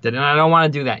disrespected, and I don't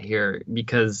want to do that here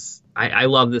because I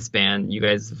love this band. You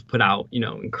guys have put out,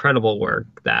 incredible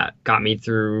work that got me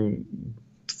through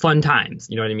fun times.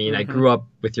 You know what I mean? Mm-hmm. I grew up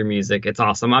with your music. It's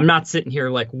awesome. I'm not sitting here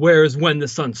like, where's When the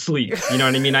Sun Sleeps? You know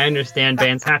what I mean? I understand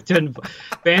bands have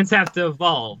to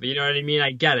evolve. You know what I mean?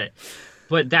 I get it.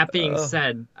 But that being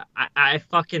said, I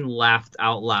fucking laughed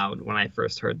out loud when I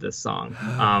first heard this song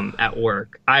at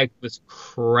work. I was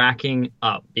cracking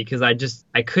up because I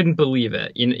couldn't believe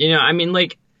it. I mean,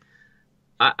 like,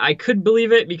 I could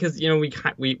believe it because,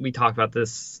 we talked about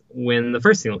this when the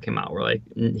first single came out. We're like,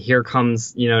 here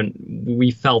comes, we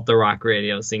felt the rock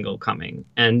radio single coming.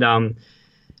 And,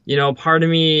 part of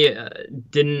me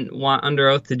didn't want Under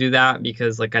Oath to do that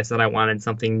because, like I said, I wanted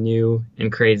something new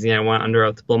and crazy. I want Under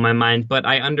Oath to blow my mind. But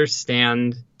I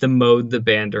understand the mode the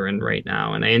band are in right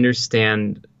now. And I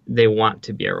understand they want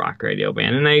to be a rock radio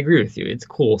band. And I agree with you. It's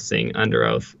cool seeing Under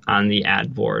Oath on the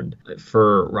ad board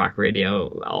for rock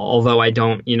radio. Although I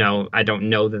don't know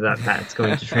that that's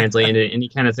going to translate into any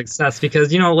kind of success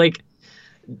because, like,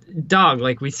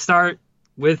 we start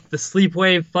with the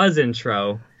Sleepwave Fuzz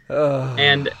intro.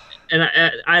 And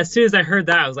as soon as I heard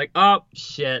that, I was like, oh,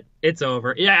 shit, it's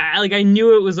over. Yeah, like, I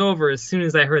knew it was over as soon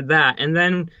as I heard that. And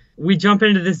then we jump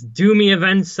into this doomy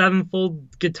Avenged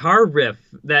Sevenfold guitar riff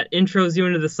that intros you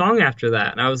into the song after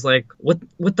that. And I was like, what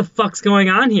the fuck's going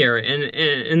on here?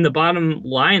 And the bottom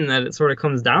line that it sort of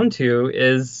comes down to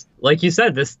is, like you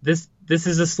said, this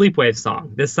is a Sleepwave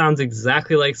song. This sounds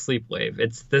exactly like Sleepwave.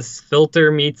 It's this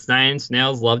Filter meets Nine Inch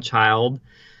Nails Love Child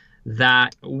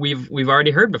that we've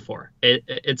already heard before.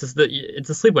 It's a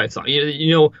Sleepwave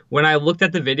song. When I looked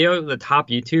at the video, the top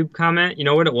YouTube comment, you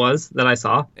know what it was that I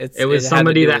saw? It was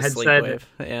somebody that had said,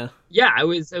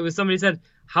 it was somebody said,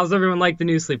 how's everyone like the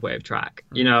new Sleepwave track?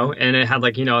 And it had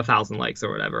 1,000 likes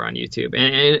or whatever on YouTube.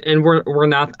 And we're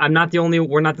not the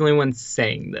only ones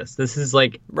saying this. This is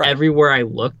everywhere I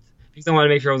looked because I wanted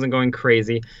to make sure I wasn't going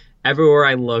crazy. everywhere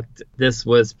I looked, this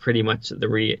was pretty much the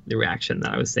reaction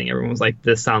that I was seeing. Everyone was like,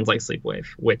 "This sounds like Sleepwave,"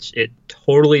 which it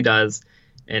totally does.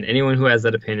 And anyone who has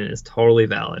that opinion is totally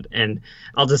valid. And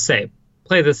I'll just say,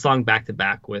 play this song back to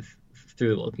back with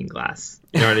Through the Looking Glass.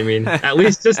 You know what I mean? At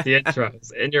least just the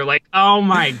intros. And you're like, oh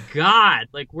my God,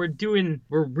 like we're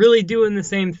really doing the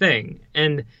same thing.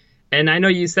 And I know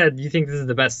you said you think this is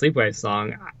the best Sleepwave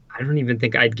song. I don't even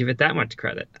think I'd give it that much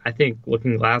credit. I think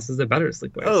Looking Glass is a better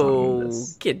Sleepwave song than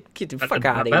this. Get the fuck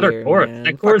out of here, better chorus. man.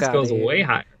 That chorus goes way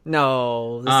high.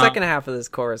 No, the second half of this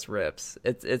chorus rips.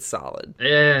 It's solid.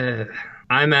 Yeah.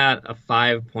 I'm at a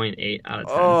 5.8 out of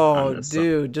 10. Oh,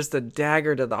 dude, just a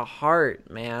dagger to the heart,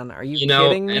 man. Are you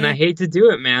kidding me? And I hate to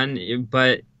do it, man,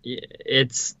 but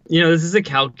it's, this is a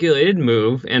calculated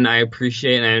move, and I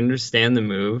appreciate and I understand the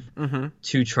move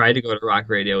to try to go to rock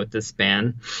radio with this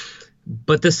band,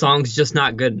 but the song's just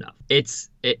not good enough.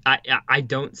 I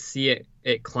don't see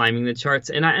it climbing the charts,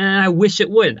 and I wish it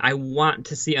would. I want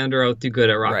to see Under Oath do good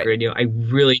at rock radio. I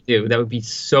really do. That would be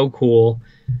so cool.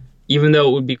 Even though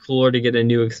it would be cooler to get a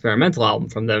new experimental album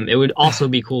from them, it would also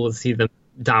be cool to see them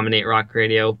dominate rock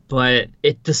radio. But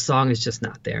the song is just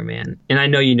not there, man. And I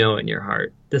know you know it in your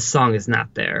heart. This song is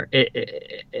not there.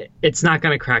 It's not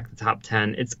going to crack the top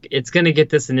 10. It's going to get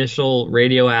this initial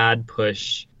radio ad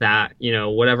push that,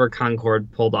 whatever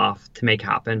Concord pulled off to make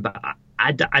happen. But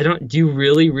I don't. Do you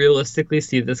really realistically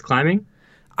see this climbing?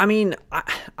 I mean,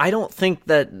 I don't think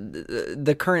that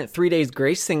the current 3 Days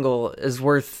Grace single is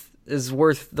worth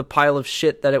the pile of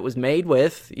shit that it was made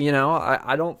with.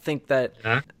 I don't think that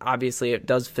obviously it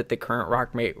does fit the current rock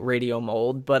radio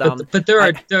mold, but there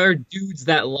are dudes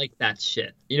that like that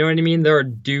shit. You know what I mean? There are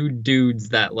dudes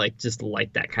that just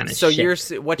like that kind of shit.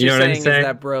 So what you're saying is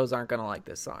that bros aren't gonna like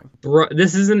this song.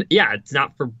 This isn't. Yeah, it's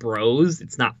not for bros.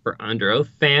 It's not for Under Oath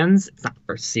fans. It's not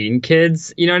for scene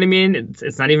kids. You know what I mean?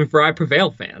 It's not even for I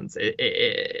Prevail fans.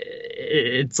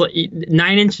 It's like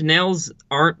 9 Inch Nails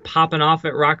aren't popping off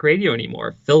at rock radio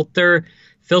anymore.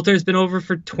 Filter's been over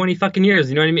for 20 fucking years.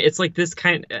 You know what I mean? It's like this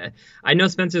kind. I know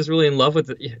Spencer's really in love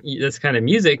with this kind of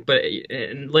music, but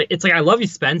it's like, I love you,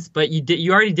 Spence, but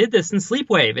you already did this in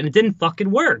Sleepwave, and it didn't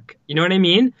fucking work. You know what I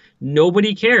mean?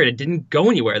 Nobody cared. It didn't go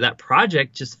anywhere. That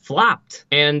project just flopped,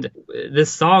 and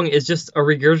this song is just a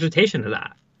regurgitation of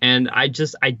that. And I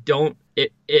don't.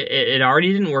 It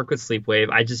already didn't work with Sleepwave.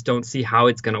 I just don't see how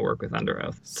it's going to work with Under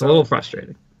Oath. It's a little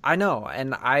frustrating. I know,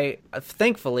 and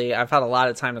thankfully I've had a lot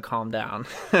of time to calm down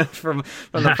from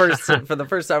the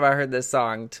first time I heard this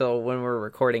song till when we're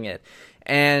recording it.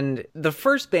 And the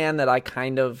first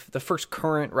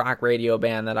current rock radio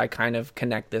band that I kind of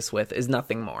connect this with is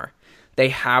Nothing More. They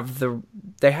have the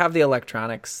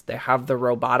electronics, they have the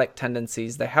robotic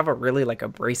tendencies, they have a really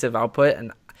abrasive output,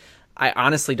 and I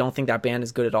honestly don't think that band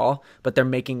is good at all, but they're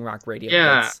making rock radio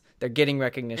hits. They're getting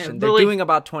recognition. They're doing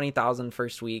about 20,000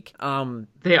 first week.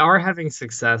 They are having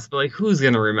success, but who's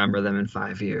going to remember them in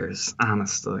 5 years,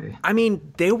 honestly? I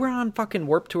mean, they were on fucking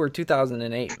Warped Tour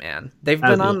 2008, man. They've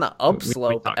been on the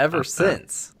upslope ever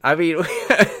since. I mean,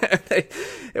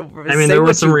 there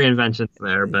were some reinventions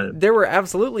there, but there were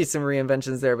absolutely some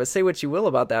reinventions there, but say what you will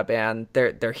about that band,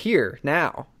 they're here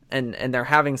now. And they're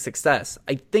having success.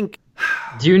 I think.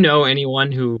 Do you know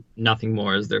anyone who Nothing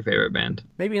More is their favorite band?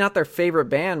 Maybe not their favorite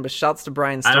band, but shouts to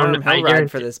Brian Storm. He'll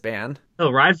ride for this band.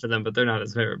 He'll ride for them, but they're not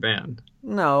his favorite band.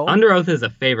 No. Under Oath is a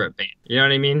favorite band. You know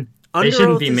what I mean? They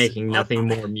shouldn't be making Nothing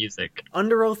More music.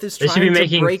 Under Oath is trying to They should be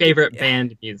making favorite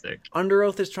band music. Under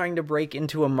Oath is trying to break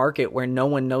into a market where no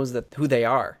one knows who they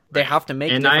are. They have to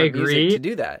make different music to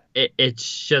do that.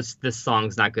 It's just this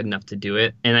song's not good enough to do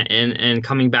it. And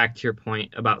coming back to your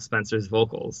point about Spencer's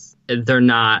vocals,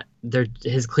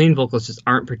 his clean vocals just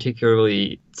aren't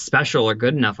particularly special or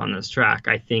good enough on this track,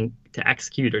 I think, to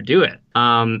execute or do it.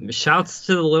 Shouts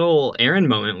to the little Aaron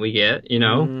moment we get.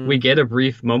 We get a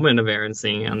brief moment of Aaron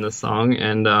singing on this song,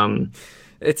 and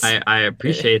I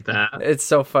appreciate that. It's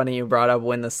so funny you brought up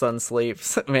When the Sun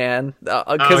Sleeps, man.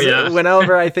 Because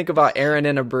whenever I think about Aaron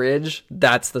in a bridge,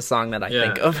 that's the song that I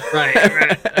think of.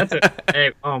 Right.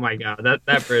 Hey, oh my God,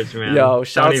 that bridge, man. Yo,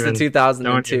 shouts to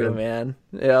 2002, man.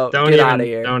 Yo, get out of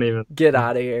here. Don't even. Get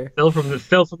out of here. Phil from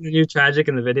the new Tragic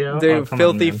in the video. Dude,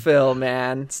 Filthy Phil,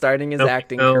 man. Starting his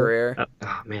acting career.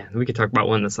 Oh, man. We could talk about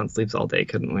When the Sun Sleeps all day,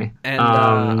 couldn't we? And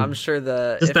I'm sure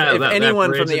if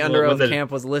anyone from the Under Oath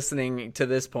camp was listening to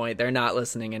this point, they're not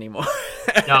listening anymore.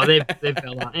 No, they've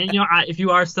fell out. And, if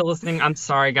you are still listening, I'm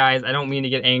sorry, guys. I don't mean to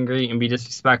get angry and be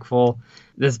disrespectful.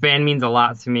 This band means a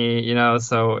lot to me,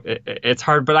 so it's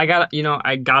hard. But I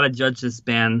gotta judge this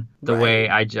band the way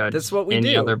I That's judge what we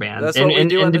any do. other band. That's what we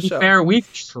do on and the to be show. fair, we've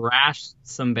trashed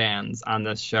some bands on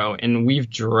this show, and we've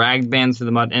dragged bands through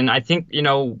the mud. And I think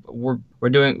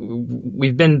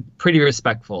we've been pretty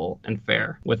respectful and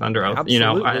fair with Under Oath.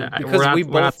 Absolutely, because we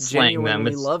both slaying them.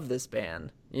 genuinely love this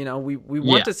band. We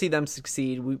want to see them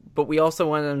succeed, but we also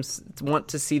want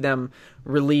to see them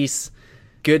release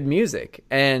good music.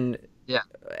 And we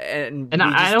just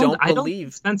I don't believe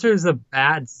think Spencer's a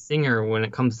bad singer when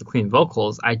it comes to clean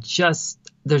vocals.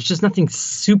 There's just nothing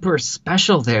super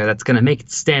special there that's going to make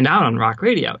it stand out on rock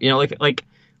radio. Like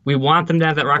we want them to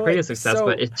have that rock radio success,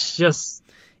 but it's just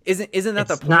isn't that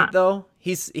the point though?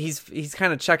 He's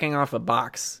kind of checking off a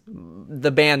box.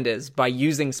 The band is, by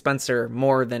using Spencer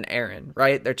more than Aaron,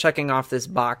 right? They're checking off this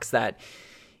box that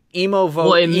emo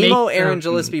Aaron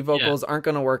Gillespie vocals aren't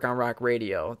going to work on rock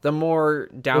radio. The more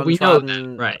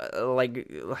downtrodden,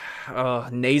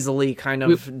 nasally kind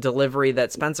of delivery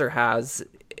that Spencer has,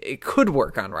 it could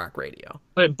work on rock radio.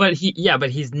 But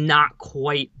he's not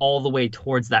quite all the way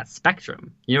towards that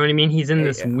spectrum. You know what I mean? He's in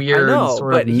this weird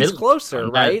sort of middle. He's closer,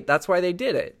 right? That's why they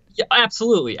did it. Yeah,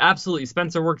 absolutely.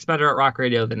 Spencer works better at rock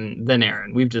radio than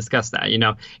Aaron. We've discussed that.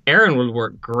 Aaron would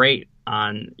work great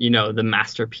on, the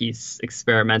masterpiece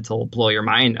experimental Blow Your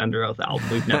Mind Under Oath album.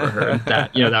 We've never heard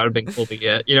that. That would have been cool to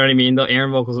get. You know what I mean? The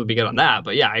Aaron vocals would be good on that.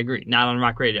 But yeah, I agree. Not on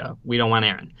rock radio. We don't want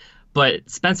Aaron. But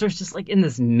Spencer's just like in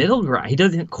this middle ground. He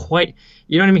doesn't quite,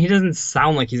 you know what I mean? He doesn't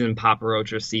sound like he's in Papa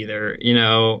Roach or Seether,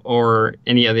 or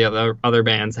any of the other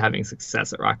bands having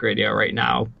success at rock radio right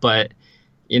now. But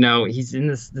he's in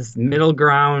this middle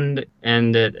ground,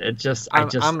 and I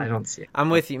don't see it. I'm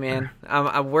with you, man.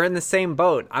 We're in the same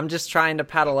boat. I'm just trying to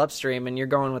paddle upstream, and you're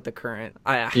going with the current.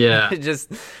 We're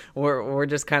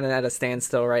just kind of at a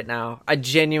standstill right now. I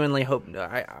genuinely hope.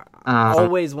 I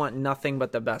always want nothing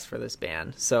but the best for this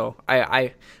band, so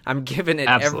I'm giving it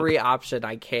every option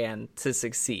I can to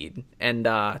succeed, and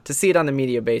to see it on the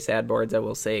media base ad boards. I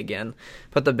will say again,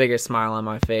 put the biggest smile on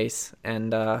my face,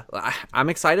 and I'm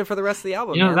excited for the rest of the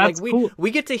album. That's cool. We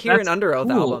get to hear an Under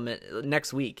Oath album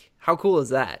next week. How cool is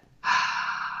that?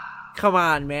 Come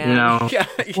on, man.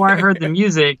 Before I heard the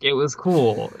music, it was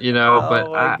cool,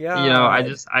 but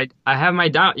I have my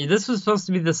doubt. This was supposed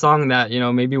to be the song that,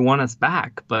 maybe won us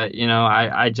back, but,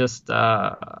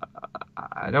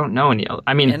 I don't know any other.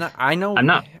 I mean, and I know I'm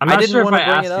not sure if I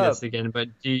asked you this again, but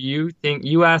do you think,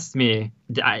 you asked me,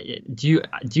 do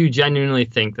you genuinely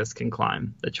think this can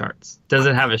climb the charts? Does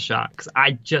it have a shot? Because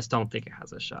I just don't think it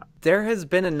has a shot. There has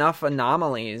been enough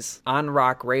anomalies on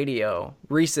rock radio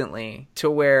recently to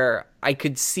where I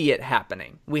could see it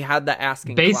happening. We had the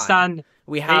Asking Climb.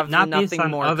 We have not Nothing based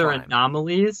on More other Climb.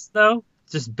 Anomalies, though,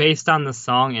 just based on the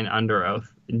song and Under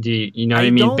Oath. Do you know what I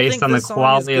mean? Based on the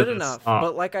quality of the song.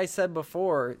 But like I said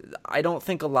before, I don't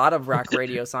think a lot of rock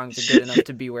radio songs are good enough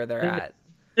to be where they're at.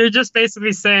 You're just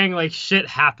basically saying, like, shit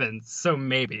happens, so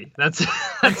maybe. That's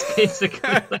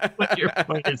basically like what your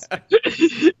point is.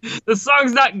 The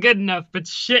song's not good enough, but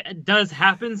shit does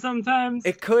happen sometimes.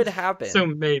 It could happen. So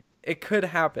maybe. It could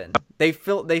happen. They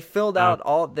filled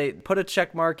out they put a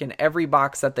check mark in every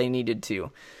box that they needed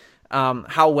to.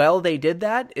 How well they did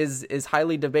that is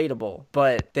highly debatable,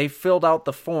 but they filled out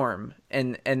the form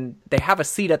and they have a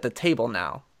seat at the table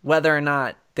now. Whether or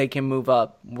not they can move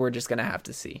up, we're just going to have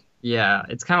to see. Yeah,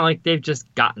 it's kind of like they've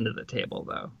just gotten to the table,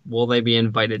 though. Will they be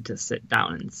invited to sit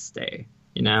down and stay,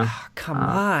 Come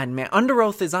on, man. Under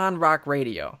Oath is on rock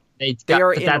radio. They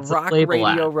are in rock ad.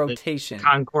 radio rotation.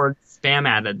 Concord spam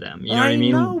added them. You know what I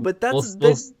mean? know, but that's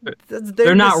their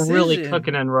they're not decision. really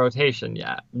cooking in rotation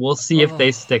yet. We'll see if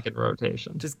they stick in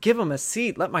rotation. Just give them a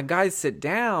seat. Let my guys sit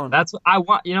down. That's what I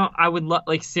want. I would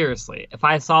like, seriously, if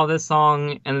I saw this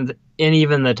song and in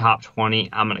even the top 20,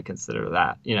 I'm going to consider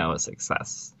that, a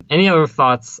success. Any other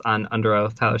thoughts on Under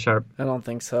Oath, Tyler Sharp? I don't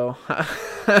think so.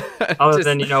 Other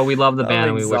than, we love the band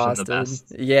and we wish them the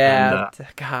best. Yeah, and,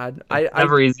 God. It's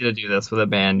never easy to do this with a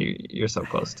band you're so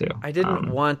close to. I didn't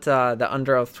want the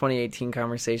Under Oath 2018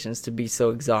 conversations to be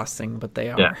so exhausting, but they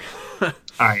are. Yeah. All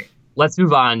right. Let's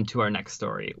move on to our next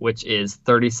story, which is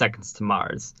 30 Seconds to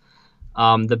Mars.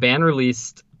 The band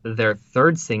released their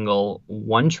third single,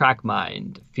 One Track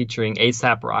Mind, featuring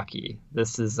A$AP Rocky.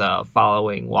 This is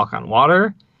following Walk on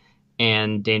Water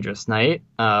and Dangerous Night,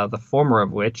 the former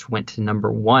of which went to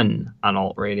 #1 on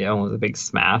alt radio and was a big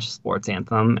smash sports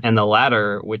anthem, and the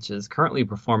latter, which is currently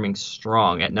performing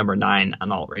strong at #9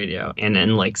 on alt radio and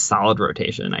in solid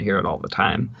rotation. I hear it all the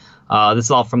time. This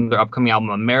is all from their upcoming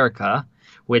album America,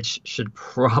 which should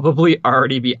probably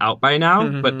already be out by now,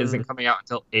 but isn't coming out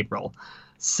until April.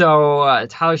 So,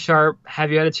 Tyler Sharp,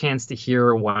 have you had a chance to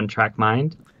hear One Track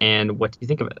Mind, and what do you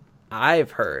think of it?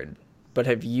 I've heard but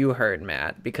have you heard,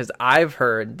 Matt? Because I've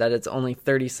heard that it's only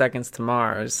 30 Seconds to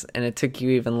Mars, and it took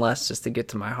you even less just to get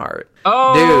to my heart.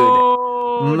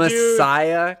 Oh, dude,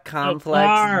 Messiah dude.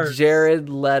 Complex, Jared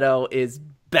Leto is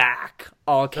back.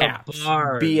 All caps.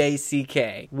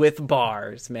 BACK with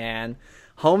bars, man.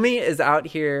 Homie is out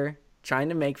here trying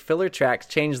to make filler tracks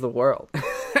change the world.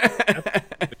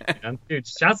 Dude,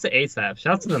 shouts to ASAP.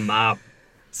 Shouts to the mob.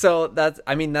 So that's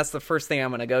the first thing I'm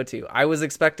going to go to. I was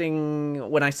expecting,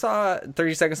 when I saw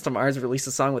 30 Seconds to Mars release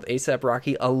a song with A$AP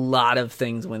Rocky, a lot of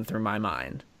things went through my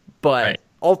mind. But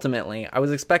ultimately, I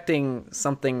was expecting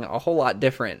something a whole lot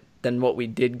different than what we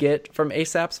did get from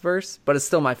A$AP's verse, but it's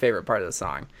still my favorite part of the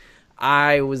song.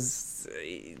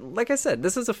 Like I said,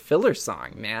 this is a filler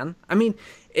song, man. I mean,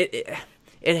 it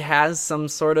has some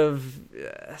sort of,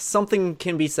 something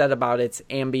can be said about its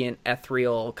ambient,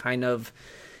 ethereal kind of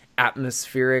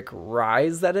atmospheric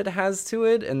rise that it has to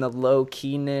it, and the low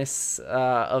keyness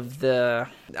of the,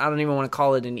 I don't even want to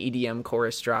call it an EDM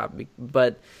chorus drop,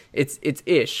 but it's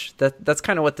ish. That's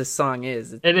kind of what this song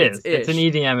is. It's an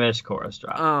EDM-ish chorus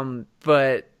drop.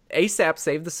 But A$AP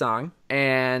saved the song,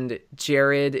 and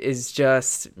Jared is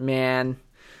just, man,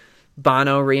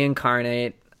 Bono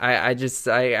reincarnate.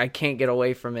 I can't get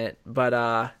away from it. But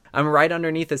I'm right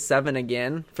underneath a 7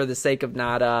 again for the sake of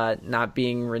not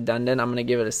being redundant. I'm gonna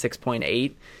give it a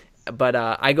 6.8. But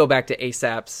I go back to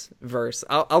A$AP's verse.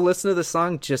 I'll listen to the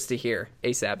song just to hear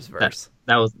A$AP's verse.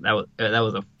 That was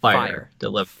a fire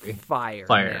delivery. Fire.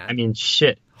 Man. I mean,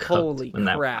 shit. Holy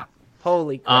crap.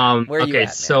 Holy crap. Where you at, man?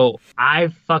 So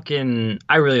I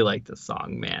really like this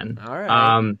song, man. All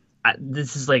right.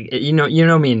 This is like, you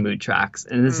know me in mood tracks,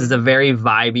 and this is a very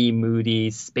vibey, moody,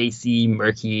 spacey,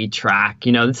 murky track.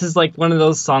 You know, this is like one of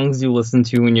those songs you listen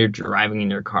to when you're driving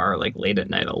in your car, like late at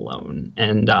night alone.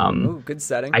 And ooh, good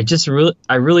setting.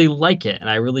 I really like it, and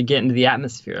I really get into the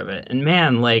atmosphere of it. And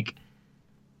man, like,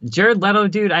 Jared Leto,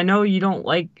 dude, I know you don't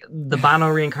like the Bono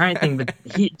reincarnate thing, but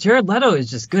Jared Leto is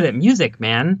just good at music,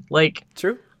 man. Like,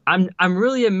 true. I'm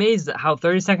really amazed at how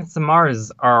 30 Seconds to Mars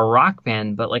are a rock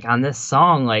band, but like on this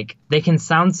song, like they can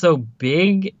sound so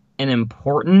big and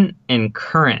important and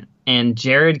current, and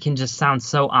Jared can just sound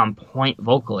so on point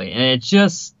vocally, and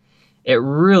it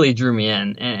really drew me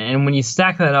in. And when you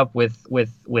stack that up with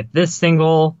this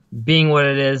single being what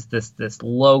it is, this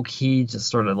low key, just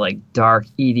sort of like dark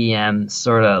EDM,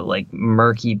 sort of like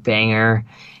murky banger.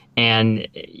 And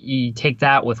you take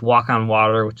that with Walk on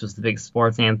Water, which was the big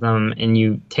sports anthem, and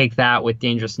you take that with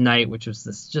Dangerous Night, which was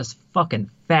this just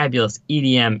fucking fabulous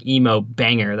EDM emo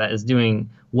banger that is doing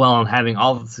well and having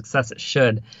all the success it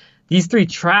should. These three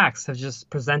tracks have just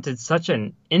presented such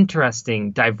an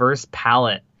interesting, diverse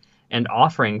palette and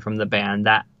offering from the band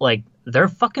that, like, they're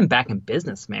fucking back in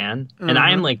business, man. Mm-hmm. And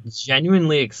I am, like,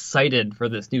 genuinely excited for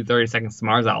this new 30 Seconds to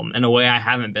Mars album in a way I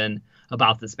haven't been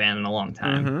about this band in a long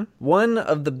time. Mm-hmm. One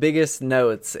of the biggest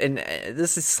notes, and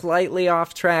this is slightly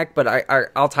off track, but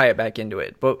I'll tie it back into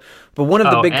it. But one of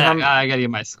the big... I gotta get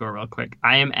my score real quick.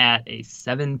 I am at a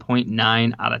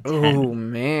 7.9 out of 10. Oh,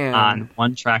 man. On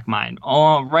One Track Mind.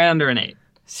 Oh, right under an 8.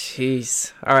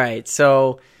 Jeez. All right,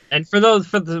 so... And for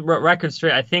the record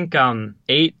straight, I think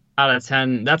 8 out of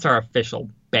 10, that's our official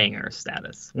banger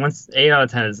status. Once 8 out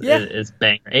of 10 is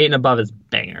banger. 8 and above is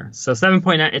banger. So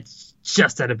 7.9, it's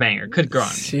just at a banger. Could go on.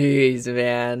 Jeez,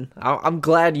 man. I'm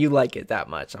glad you like it that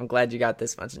much. I'm glad you got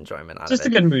this much enjoyment out of it. Just a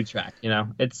good mood track, you know.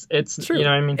 It's true. You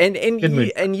know what I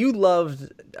mean? And you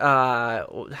loved Now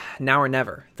or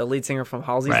Never, the lead singer from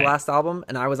Halsey's last album,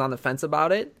 and I was on the fence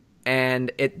about it.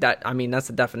 And that's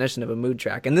the definition of a mood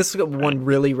track. And this one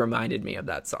really reminded me of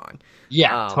that song.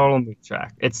 Yeah, total mood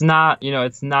track. It's not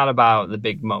about the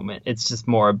big moment. It's just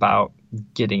more about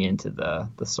getting into the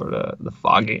sort of the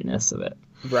fogginess of it.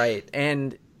 Right.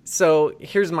 And so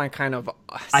here's my kind of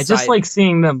I just like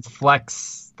seeing them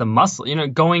flex the muscle, you know,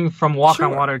 going from Walk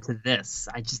on Water to this.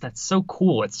 That's so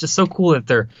cool. It's just so cool that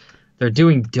they're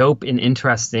doing dope and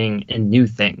interesting and new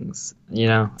things, you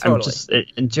know. Totally.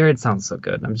 And Jared sounds so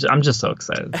good. I'm just so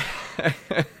excited.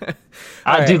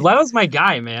 Right. Dude, Leto's my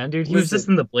guy, man. Dude, he was just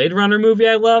in the Blade Runner movie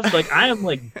I loved. Like, I am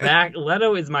like back.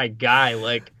 Leto is my guy.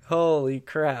 Like, holy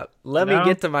crap. Let me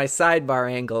get to my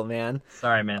sidebar angle, man.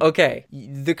 Sorry, man. Okay.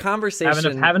 The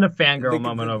conversation... Having a fangirl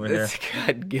moment over here.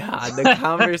 Good God.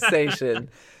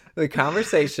 The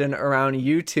conversation around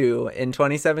U2 in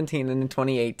 2017 and in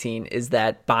 2018 is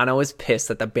that Bono is pissed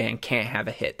that the band can't have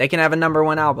a hit. They can have a number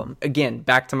one album. Again,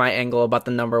 back to my angle about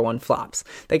the number one flops.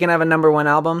 They can have a number one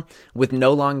album with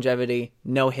no longevity,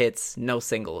 no hits, no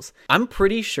singles. I'm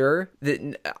pretty sure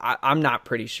that... I'm not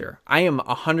pretty sure. I am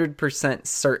 100%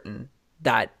 certain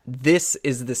that this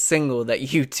is the single that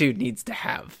U2 needs to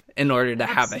have in order to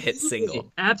have a hit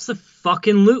single.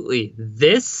 Absolutely.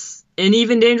 This, and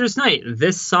even Dangerous Night,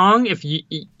 this song, if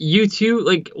U2,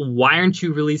 like, why aren't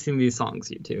you releasing these songs,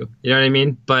 U2? You know what I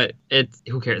mean? But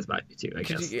who cares about U2, I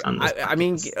guess. I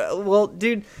mean, well,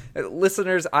 dude,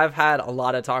 listeners, I've had a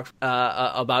lot of talks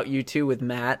about U2 with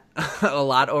Matt a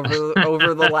lot over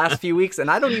the last few weeks,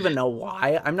 and I don't even know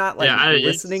why. I'm not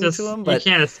listening to him, but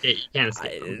you can't escape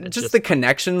them. Just the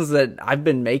connections that I've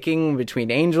been making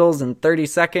between Angels and 30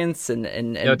 Seconds and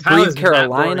Breathe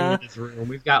Carolina.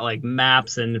 We've got like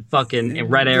maps and fucking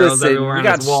red arrows everywhere. We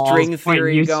got string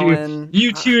theory going.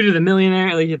 U2 to the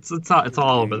Millionaire, like it's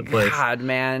all over the place. God,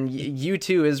 man,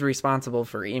 U2 is responsible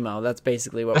for emo. That's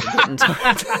basically what we're getting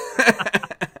towards.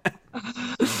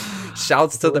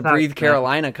 Shouts to the Breathe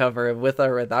Carolina cover of With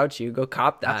or Without You. Go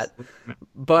cop that.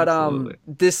 But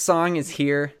this song is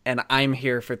here, and I'm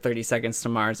here for 30 Seconds to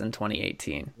Mars in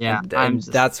 2018. Yeah,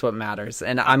 that's what matters.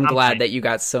 And I'm glad that you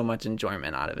got so much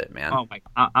enjoyment out of it, man. Oh my,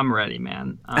 I'm ready,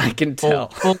 man. I can tell.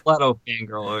 Full Leto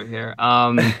fangirl over here.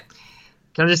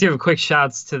 Can I just give a quick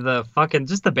shouts to the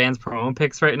band's promo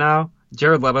pics right now?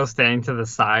 Jared Leto standing to the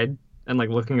side and like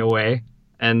looking away.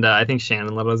 And I think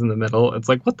Shannon Leto's in the middle. It's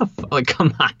like, what the fuck? Like,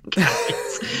 come on,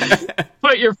 guys.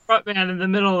 Put your front man in the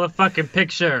middle of the fucking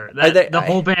picture. The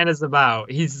whole band is about.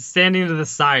 He's standing to the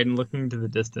side and looking to the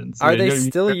distance. Are they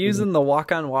still using the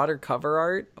Walk on Water cover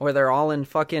art where they're all in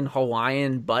fucking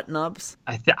Hawaiian button-ups?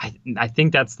 I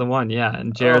think that's the one, yeah.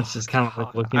 And Jared's just kind of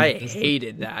like looking. I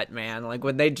hated that, man. Like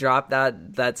when they dropped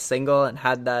that single and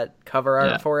had that cover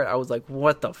art for it, I was like,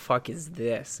 what the fuck is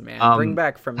this, man? Bring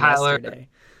back From Tyler, Yesterday.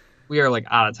 We are like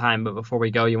out of time, but before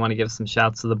we go, you want to give some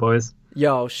shouts to the boys?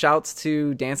 Yo, shouts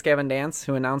to Dance Gavin Dance,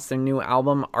 who announced their new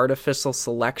album, Artificial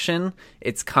Selection.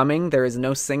 It's coming. There is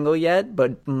no single yet,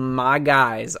 but my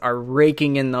guys are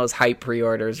raking in those hype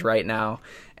pre-orders right now.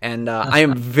 And I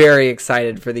am very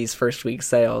excited for these first week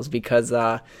sales because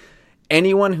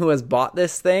anyone who has bought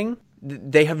this thing,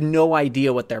 they have no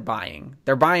idea what they're buying.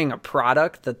 They're buying a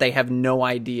product that they have no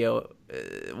idea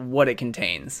what it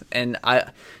contains. And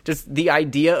just the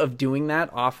idea of doing that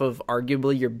off of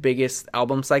arguably your biggest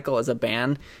album cycle as a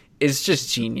band is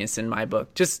just genius in my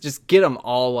book. Just get them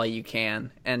all while you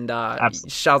can. And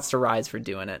shouts to Rise for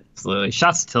doing it. Absolutely.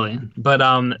 Shouts to Tillian. But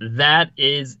that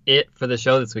is it for the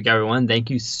show this week, everyone. Thank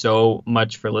you so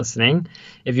much for listening.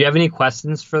 If you have any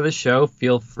questions for the show,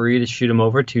 feel free to shoot them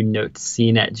over to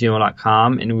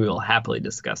notescene@gmail.com, and we will happily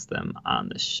discuss them on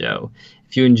the show.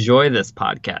 If you enjoy this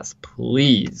podcast,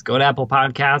 please go to Apple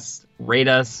Podcasts, rate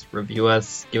us, review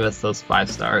us, give us those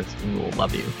 5 stars, and we will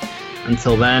love you.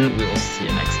 Until then, we will see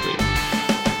you next week.